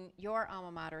seeing your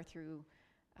alma mater through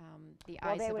the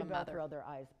eyes of a mother. Well, they would both roll their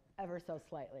eyes ever so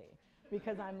slightly,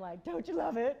 because I'm like, don't you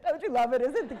love it? Don't you love it?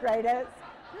 Isn't it the greatest?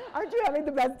 Aren't you having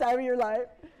the best time of your life?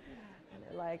 And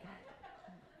they're like,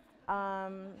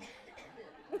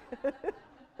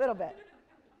 little bit.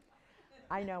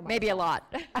 I know myself. Maybe a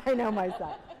lot. I know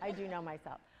myself. I do know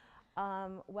myself.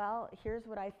 Well, here's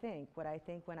what I think. What I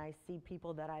think when I see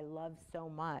people that I love so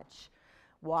much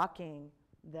walking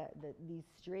these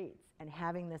streets and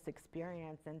having this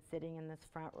experience and sitting in this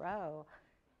front row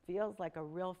feels like a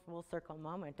real full circle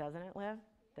moment, doesn't it, Liv?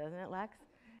 Doesn't it, Lex?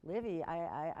 Livy,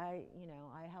 I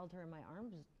held her in my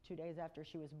arms 2 days after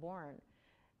she was born,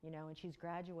 and she's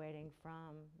graduating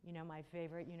from, my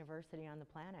favorite university on the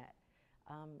planet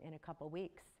in a couple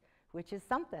weeks, which is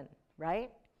something,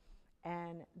 right?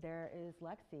 And there is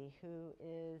Lexi, who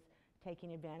is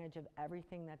taking advantage of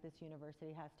everything that this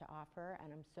university has to offer,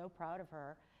 and I'm so proud of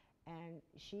her. And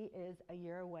she is a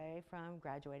year away from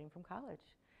graduating from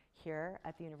college here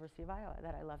at the University of Iowa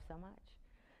that I love so much.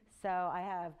 So I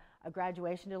have a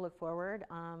graduation to look forward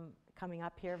coming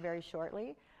up here very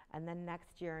shortly, and then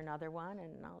next year another one,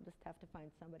 and I'll just have to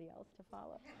find somebody else to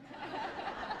follow.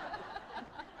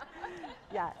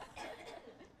 Yes.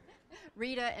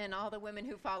 Rita and all the women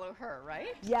who follow her,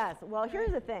 right? Yes. Well,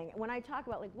 here's the thing. When I talk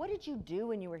about, what did you do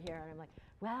when you were here? And I'm like,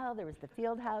 well, there was the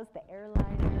field house, the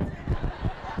airliner.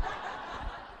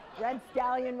 Red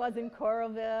Stallion was in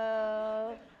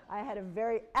Coralville. I had a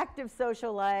very active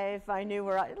social life. I knew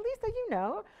where, at least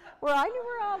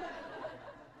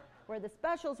where the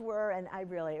specials were, and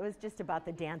it was just about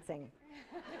the dancing.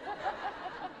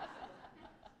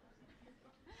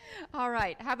 All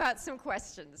right, how about some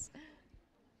questions?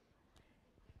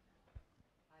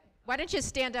 Why don't you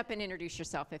stand up and introduce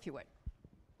yourself, if you would?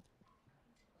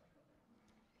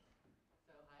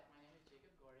 So, hi, my name is Jacob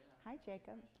Gordon. Hi,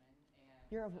 Jacob. And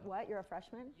You're what? You're a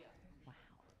freshman? Yeah. Wow.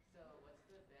 So, what's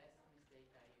the best mistake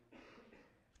that you've made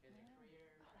in your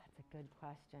career? Oh, that's a good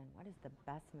question. What is the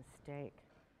best mistake?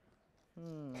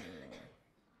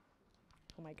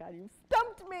 Oh my God, you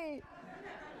stumped me.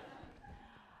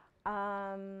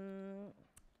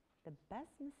 The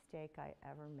best mistake I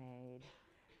ever made.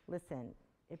 Listen,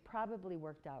 it probably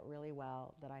worked out really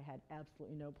well that I had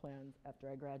absolutely no plans after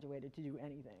I graduated to do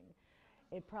anything.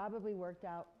 It probably worked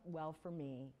out well for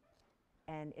me,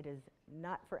 and it is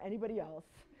not for anybody else.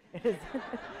 It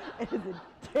is a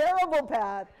terrible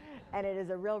path, and it is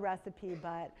a real recipe,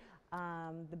 but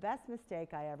the best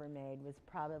mistake I ever made was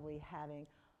probably having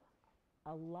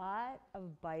a lot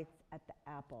of bites at the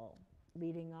apple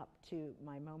leading up to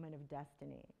my moment of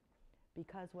destiny.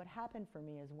 Because what happened for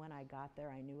me is when I got there,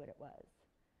 I knew what it was.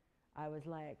 I was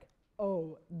like,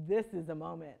 oh, this is a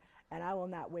moment, and I will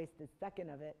not waste a second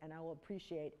of it, and I will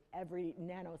appreciate every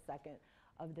nanosecond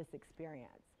of this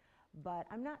experience. But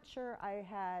I'm not sure I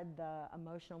had the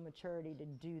emotional maturity to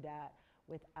do that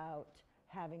without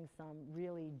having some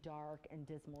really dark and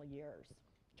dismal years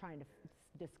trying to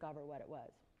discover what it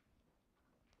was.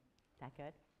 That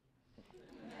good?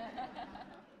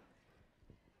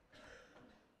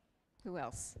 Who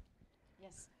else?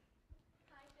 Yes.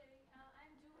 Hi, Sheri.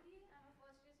 I'm Judy. I'm a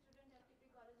first-year student at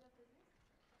College of Business.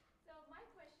 So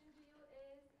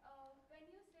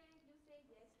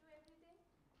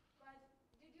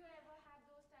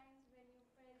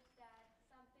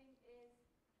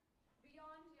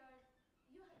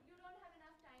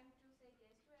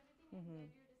When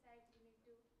did you decide you need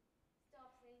to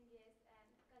stop saying yes and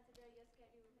consider your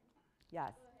schedule?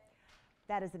 Yes. Go ahead.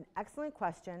 That is an excellent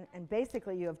question, and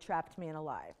basically you have trapped me in a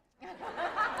lie.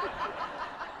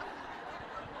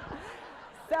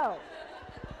 So,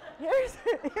 here's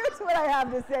what I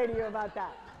have to say to you about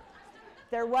that.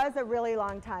 There was a really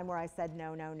long time where I said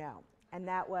no, no, no. And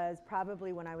that was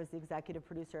probably when I was the executive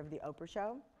producer of the Oprah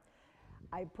Show.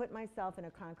 I put myself in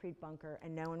a concrete bunker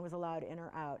and no one was allowed in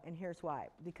or out. And here's why.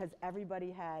 Because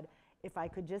everybody had, if I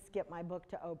could just get my book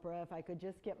to Oprah, if I could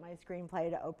just get my screenplay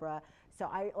to Oprah. So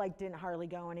I didn't hardly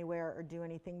go anywhere or do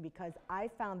anything because I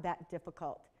found that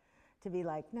difficult to be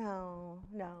like, no,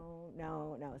 no,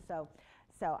 no, no.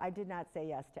 So I did not say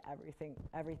yes to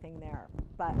everything there,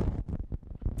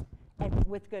 and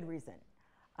with good reason.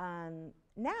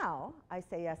 Now I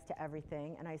say yes to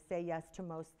everything, and I say yes to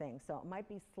most things. So it might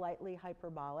be slightly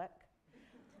hyperbolic,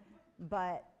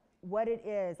 but what it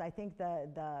is, I think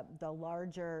the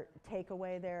larger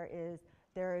takeaway there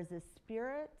is a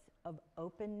spirit of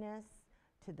openness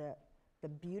to the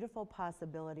beautiful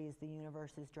possibilities the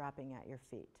universe is dropping at your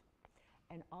feet.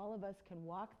 And all of us can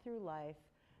walk through life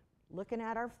looking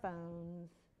at our phones,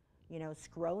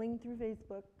 scrolling through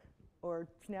Facebook or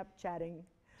Snapchatting,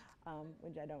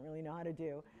 which I don't really know how to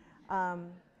do.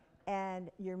 And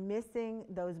you're missing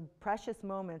those precious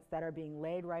moments that are being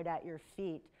laid right at your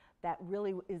feet that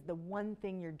really is the one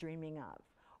thing you're dreaming of,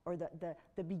 or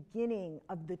the beginning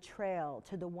of the trail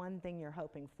to the one thing you're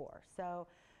hoping for. So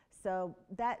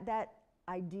that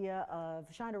idea of,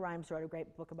 Shonda Rhimes wrote a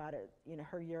great book about it,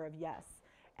 Her Year of Yes.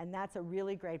 And that's a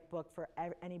really great book for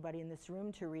anybody in this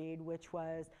room to read, which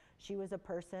was, she was a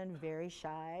person very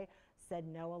shy, said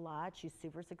no a lot. She's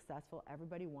super successful.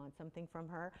 Everybody wants something from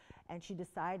her. And she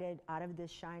decided out of this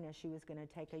shyness, she was going to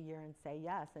take a year and say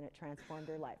yes, and it transformed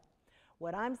her life.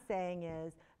 What I'm saying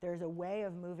is there's a way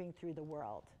of moving through the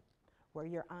world where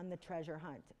you're on the treasure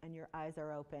hunt and your eyes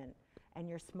are open and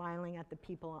you're smiling at the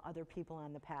people, other people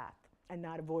on the path and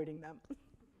not avoiding them.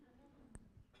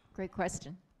 Great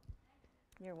question.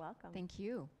 You're welcome. Thank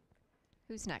you.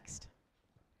 Who's next?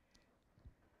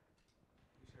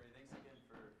 Sheri, thanks again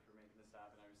for making this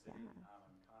happen in our city. Yeah. I'm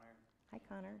Connor. Hi,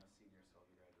 Connor. I'm a senior, so I'll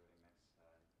be graduating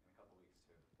next in a couple weeks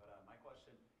too. But my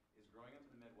question is, growing up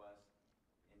in the Midwest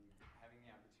and having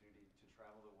the opportunity to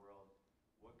travel the world,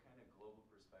 what kind of global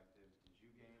perspective did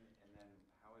you gain? And then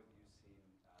how have you seen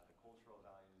the cultural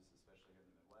values, especially here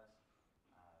in the Midwest,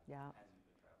 Yeah. as you've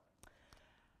been traveling?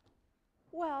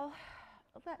 Well,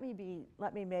 let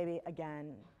me maybe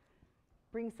again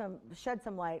shed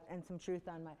some light and some truth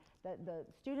on the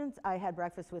students I had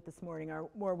breakfast with this morning are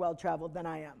more well-traveled than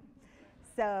I am.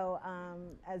 So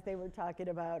as they were talking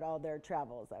about all their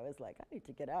travels, I was like, I need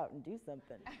to get out and do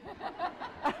something.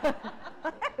 I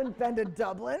haven't been to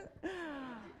Dublin.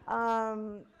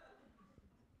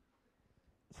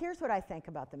 Here's what I think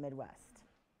about the Midwest.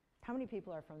 How many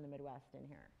people are from the Midwest in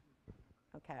here?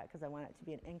 Okay, because I want it to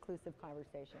be an inclusive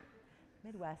conversation.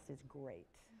 Midwest is great,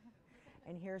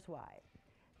 and here's why.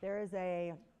 There's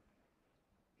a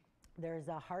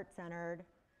heart-centered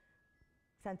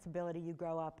sensibility you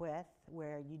grow up with,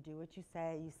 where you do what you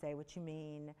say what you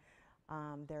mean.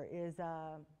 There's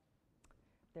a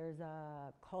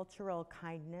cultural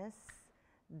kindness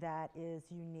that is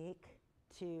unique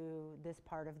to this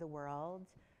part of the world.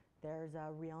 There's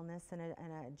a realness and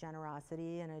a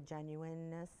generosity and a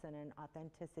genuineness and an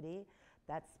authenticity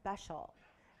that's special.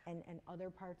 And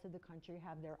other parts of the country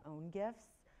have their own gifts,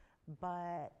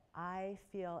 but I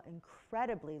feel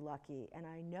incredibly lucky, and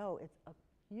I know it's a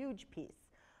huge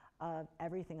piece of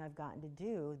everything I've gotten to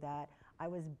do that I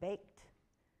was baked.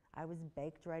 I was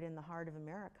baked right in the heart of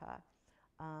America.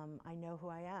 I know who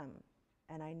I am,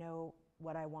 and I know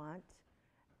what I want,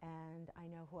 and I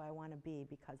know who I want to be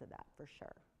because of that, for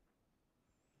sure.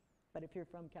 But if you're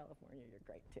from California, you're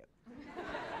great too.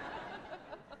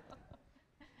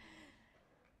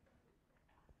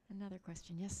 Another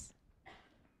question, yes?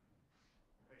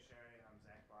 Hey Sheri, I'm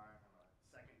Zach Barr. I'm a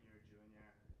second-year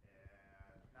junior,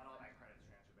 and not all my credits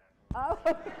transfer back from Oh,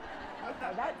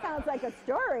 okay, that sounds like a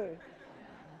story.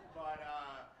 But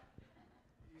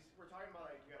we're talking about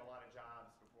like you had a lot of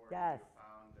jobs before Yes. you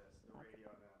found the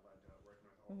radio, and then it led to working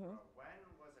with Oprah. When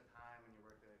was a time when you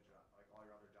worked at a job, like all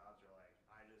your other jobs, you're like,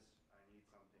 I need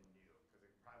something new? Because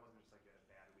it probably wasn't just like you had a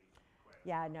bad week and you quit.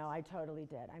 Yeah, no, I totally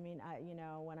did. I mean,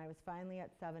 when I was finally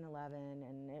at 7-Eleven,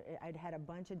 and I'd had a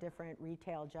bunch of different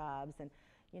retail jobs, and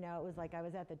it was like I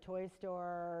was at the toy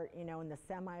store, and the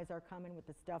semis are coming with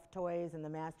the stuffed toys and the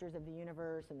Masters of the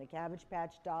Universe and the Cabbage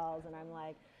Patch dolls, and I'm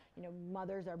like,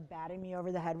 mothers are batting me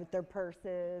over the head with their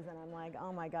purses, and I'm like,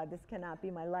 oh my God, this cannot be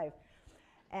my life.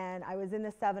 And I was in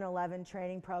the 7-Eleven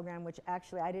training program, which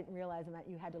actually I didn't realize meant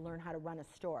you had to learn how to run a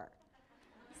store.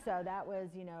 So that was,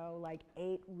 you know, like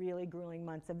 8 really grueling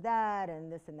months of that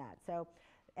and this and that. So,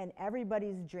 and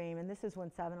everybody's dream, and this is when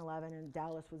 7-Eleven in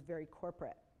Dallas was very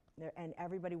corporate, and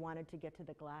everybody wanted to get to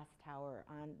the glass tower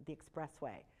on the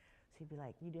expressway. So you'd be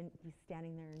like, you'd be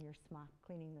standing there in your smock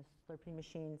cleaning the Slurpee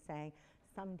machine saying,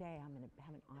 someday I'm going to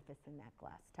have an office in that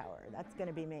glass tower. That's going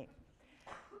to be me.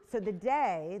 So the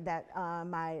day that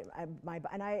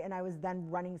I was then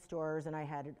running stores, and I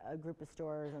had a group of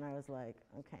stores, and I was like,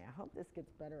 okay, I hope this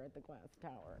gets better at the glass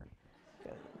tower,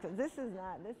 because this is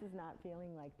not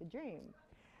feeling like the dream.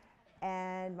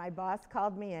 And my boss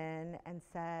called me in and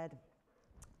said,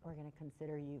 we're going to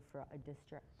consider you for a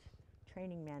district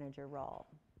training manager role,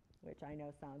 which I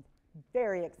know sounds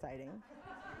very exciting.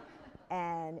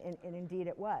 And indeed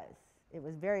it was. It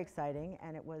was very exciting,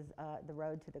 and it was the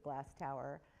road to the glass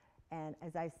tower. And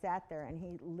as I sat there, and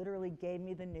he literally gave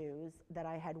me the news that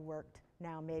I had worked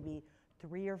now maybe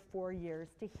 3 or 4 years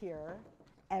to hear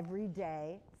every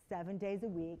day, 7 days a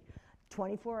week,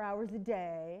 24 hours a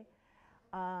day.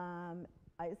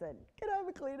 I said, can I have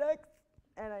a Kleenex?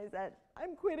 And I said,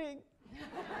 I'm quitting.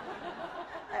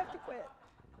 I have to quit.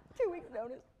 2 weeks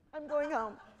notice, I'm going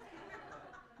home.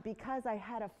 Because I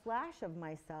had a flash of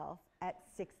myself at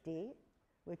 60,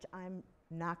 which I'm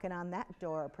knocking on that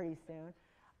door pretty soon,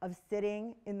 of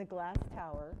sitting in the glass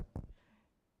tower,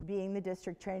 being the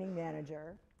district training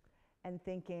manager, and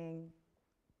thinking,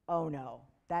 oh no,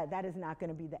 that is not going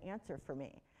to be the answer for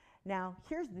me. Now,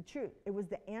 here's the truth. It was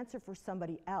the answer for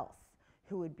somebody else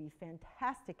who would be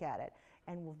fantastic at it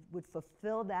and would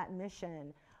fulfill that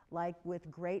mission like with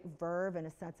great verve and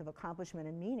a sense of accomplishment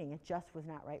and meaning. It just was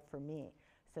not right for me.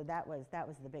 So that was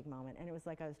the big moment. And it was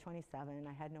like I was 27.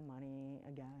 I had no money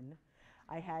again.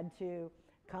 I had to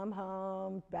come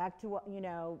home back to, you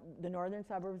know, the northern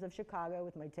suburbs of Chicago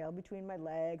with my tail between my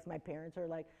legs. My parents are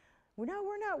like, well, no,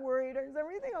 we're not worried. Is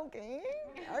everything okay?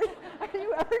 Are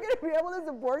you ever going to be able to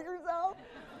support yourself?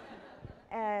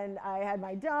 And I had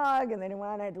my dog, and then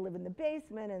I had to live in the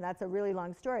basement, and that's a really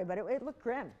long story, but it looked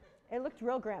grim. It looked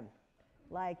real grim.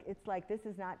 Like, it's like, this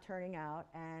is not turning out,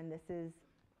 and this is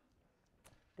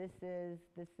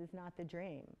not the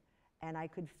dream. And I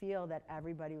could feel that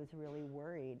everybody was really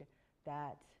worried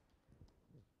that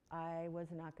I was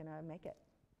not going to make it.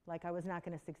 Like, I was not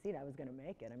going to succeed. I was going to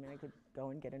make it. I mean, I could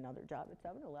go and get another job at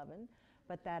 7-Eleven,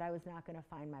 but that I was not going to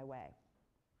find my way.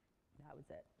 That was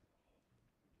it.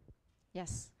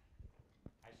 Yes.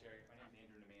 Hi, Sheri. My name is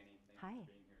Andrew Nemani. Thank Hi. you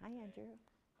for being here Hi, today. Andrew.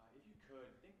 If you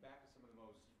could, think back to some of the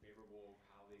most favorable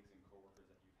colleagues and coworkers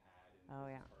that you've had and Oh,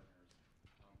 business yeah. partners.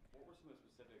 What were some of the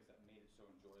specifics that made it so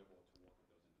enjoyable to work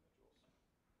with those individuals?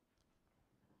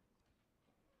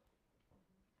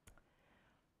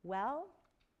 Well,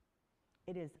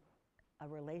 it is a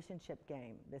relationship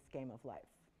game, this game of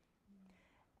life.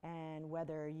 And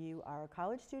whether you are a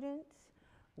college student,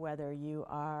 whether you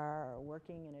are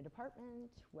working in a department,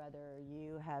 whether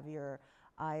you have your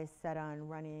eyes set on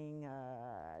running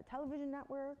a television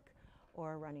network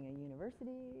or running a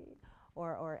university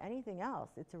or anything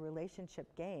else, it's a relationship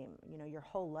game. You know, your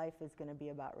whole life is going to be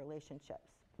about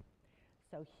relationships.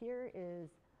 So here is,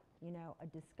 you know, a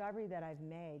discovery that I've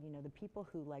made. You know, the people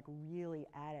who like really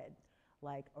added,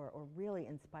 like, or really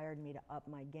inspired me to up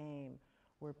my game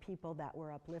were people that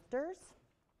were uplifters.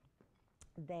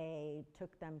 They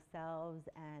took themselves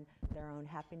and their own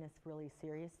happiness really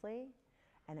seriously,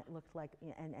 and it looked like,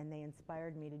 and they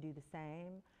inspired me to do the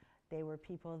same. They were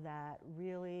people that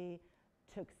really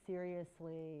took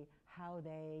seriously how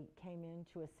they came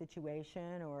into a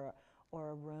situation or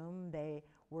a room. They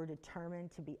were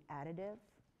determined to be additive,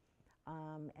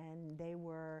 and they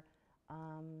were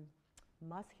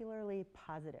muscularly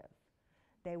positive.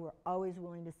 They were always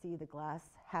willing to see the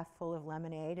glass half full of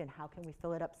lemonade and how can we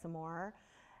fill it up some more.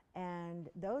 And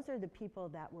those are the people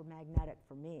that were magnetic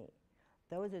for me.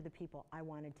 Those are the people I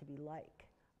wanted to be like.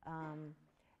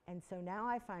 And so now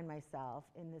I find myself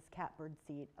in this catbird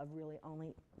seat of really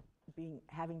only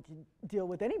having to deal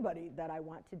with anybody that I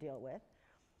want to deal with.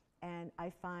 And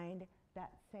I find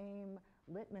that same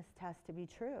litmus test to be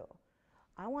true.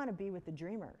 I want to be with the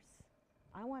dreamers.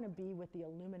 I want to be with the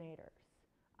illuminators.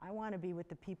 I want to be with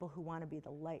the people who want to be the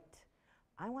light.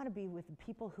 I want to be with the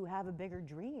people who have a bigger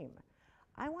dream.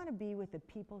 I want to be with the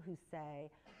people who say,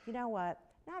 you know what,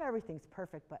 not everything's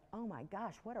perfect, but oh my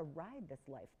gosh, what a ride this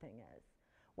life thing is.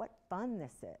 What fun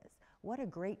this is. What a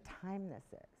great time this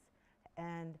is.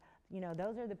 And you know,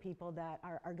 those are the people that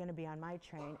are going to be on my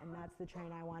train, and that's the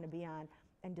train I want to be on.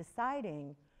 And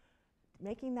deciding,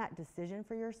 making that decision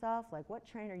for yourself, like what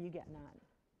train are you getting on?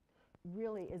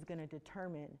 really is going to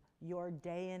determine your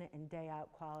day in and day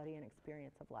out quality and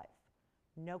experience of life.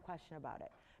 No question about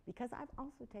it. Because I've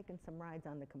also taken some rides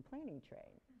on the complaining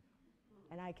train.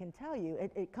 And I can tell you,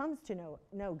 it comes to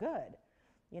no good.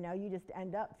 You know, you just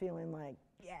end up feeling like,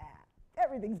 yeah,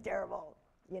 everything's terrible.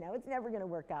 You know, it's never going to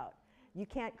work out. You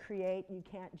can't create, you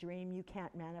can't dream, you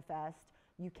can't manifest,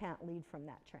 you can't lead from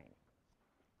that train.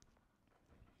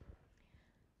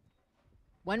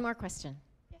 One more question.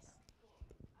 Yes.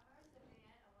 I'm a recipient of one of your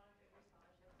scholarships, so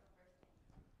first thank you.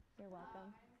 You're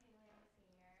welcome. I'm Taylor, I'm a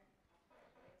senior. So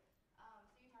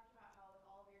you talked about how with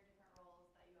all of your different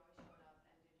roles that you always showed up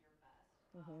and did your best.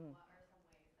 Mhm. What are some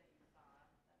ways that you saw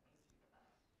that made you the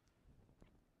best?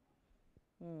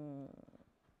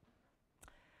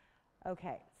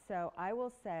 Okay, so I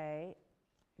will say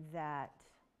that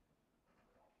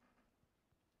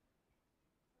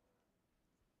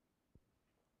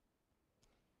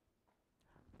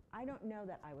I don't know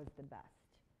that I was the best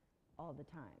all the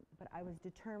time, but I was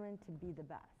determined to be the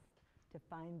best, to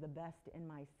find the best in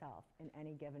myself in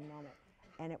any given moment.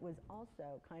 And it was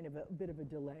also kind of a bit of a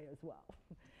delay as well,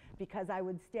 because I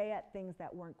would stay at things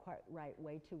that weren't quite right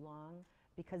way too long,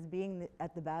 because being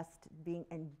at the best,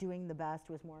 and doing the best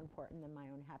was more important than my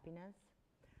own happiness.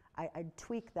 I'd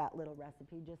tweak that little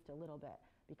recipe just a little bit,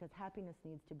 because happiness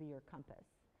needs to be your compass.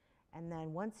 And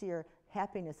then once your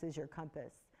happiness is your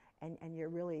compass, and you're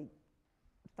really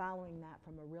following that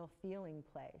from a real feeling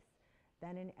place,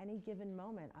 then in any given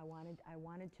moment, I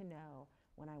wanted to know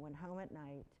when I went home at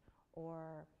night,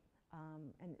 or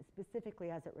and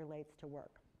specifically as it relates to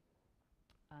work,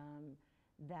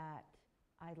 that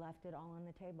I left it all on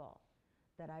the table,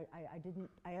 that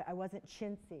I wasn't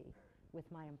chintzy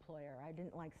with my employer. I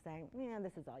didn't like saying, yeah,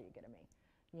 this is all you get of me.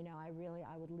 You know, I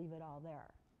would leave it all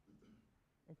there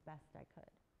as best I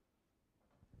could.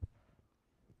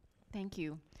 Thank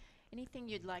you. Anything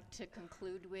you'd like to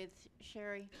conclude with,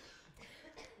 Sheri?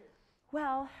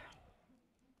 Well,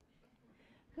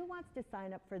 who wants to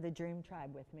sign up for the Dream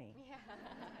Tribe with me? Yeah.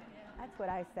 That's what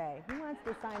I say. Who wants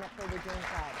to sign up for the Dream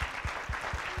Tribe?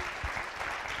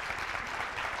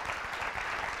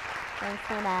 Thanks,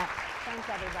 Lynette. Thanks,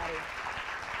 everybody.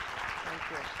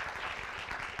 Thank you.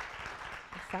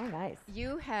 It's so nice.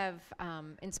 You have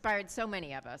inspired so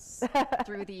many of us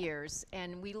through the years,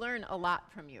 and we learn a lot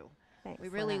from you. Thanks, We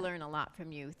really Lynette. learn a lot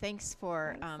from you. Thanks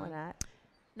for Thanks, Lynette.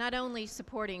 not only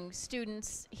supporting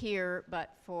students here,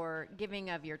 but for giving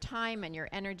of your time and your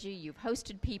energy. You've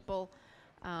hosted people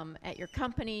at your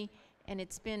company, and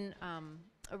it's been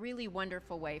a really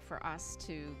wonderful way for us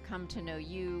to come to know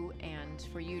you and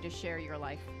for you to share your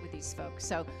life with these folks.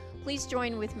 So please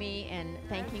join with me in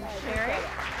thanking Sheri.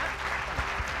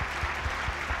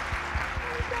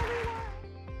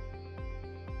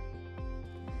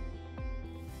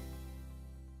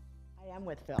 I am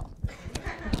with Phil.